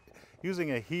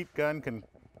 using a heat gun can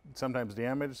sometimes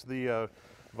damage the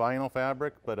vinyl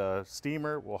fabric, but a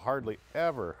steamer will hardly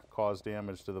ever cause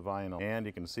damage to the vinyl. And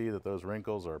you can see that those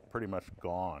wrinkles are pretty much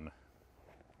gone.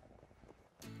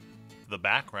 The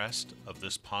backrest of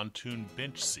this pontoon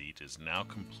bench seat is now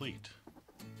complete.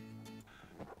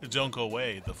 Don't go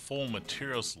away, the full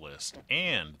materials list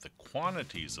and the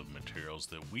quantities of materials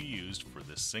that we used for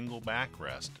this single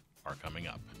backrest are coming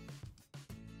up.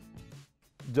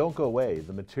 Don't go away,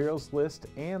 the materials list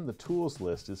and the tools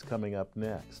list is coming up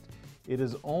next. It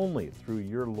is only through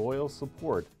your loyal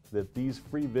support that these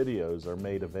free videos are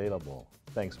made available.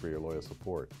 Thanks for your loyal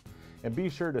support. And be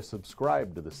sure to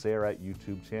subscribe to the Sayrite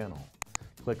YouTube channel.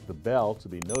 Click the bell to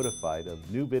be notified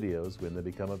of new videos when they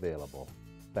become available.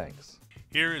 Thanks.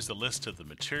 Here is the list of the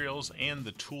materials and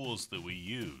the tools that we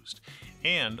used.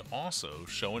 And also,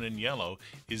 shown in yellow,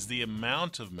 is the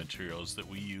amount of materials that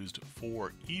we used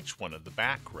for each one of the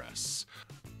backrests.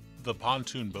 The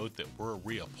pontoon boat that we're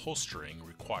reupholstering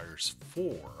requires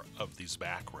 4 of these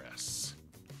backrests.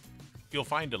 You'll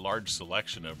find a large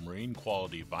selection of marine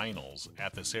quality vinyls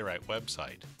at the Sayrite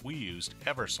website. We used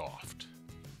Eversoft.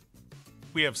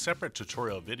 We have separate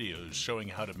tutorial videos showing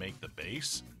how to make the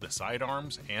base, the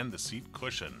sidearms, and the seat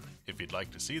cushion. If you'd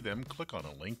like to see them, click on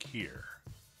a link here.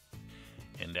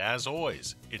 And as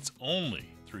always, it's only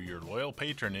through your loyal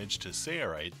patronage to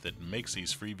Sayrite that makes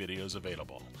these free videos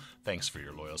available. Thanks for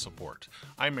your loyal support.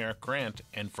 I'm Eric Grant,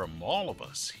 and from all of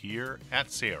us here at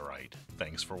Sayrite,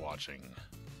 thanks for watching.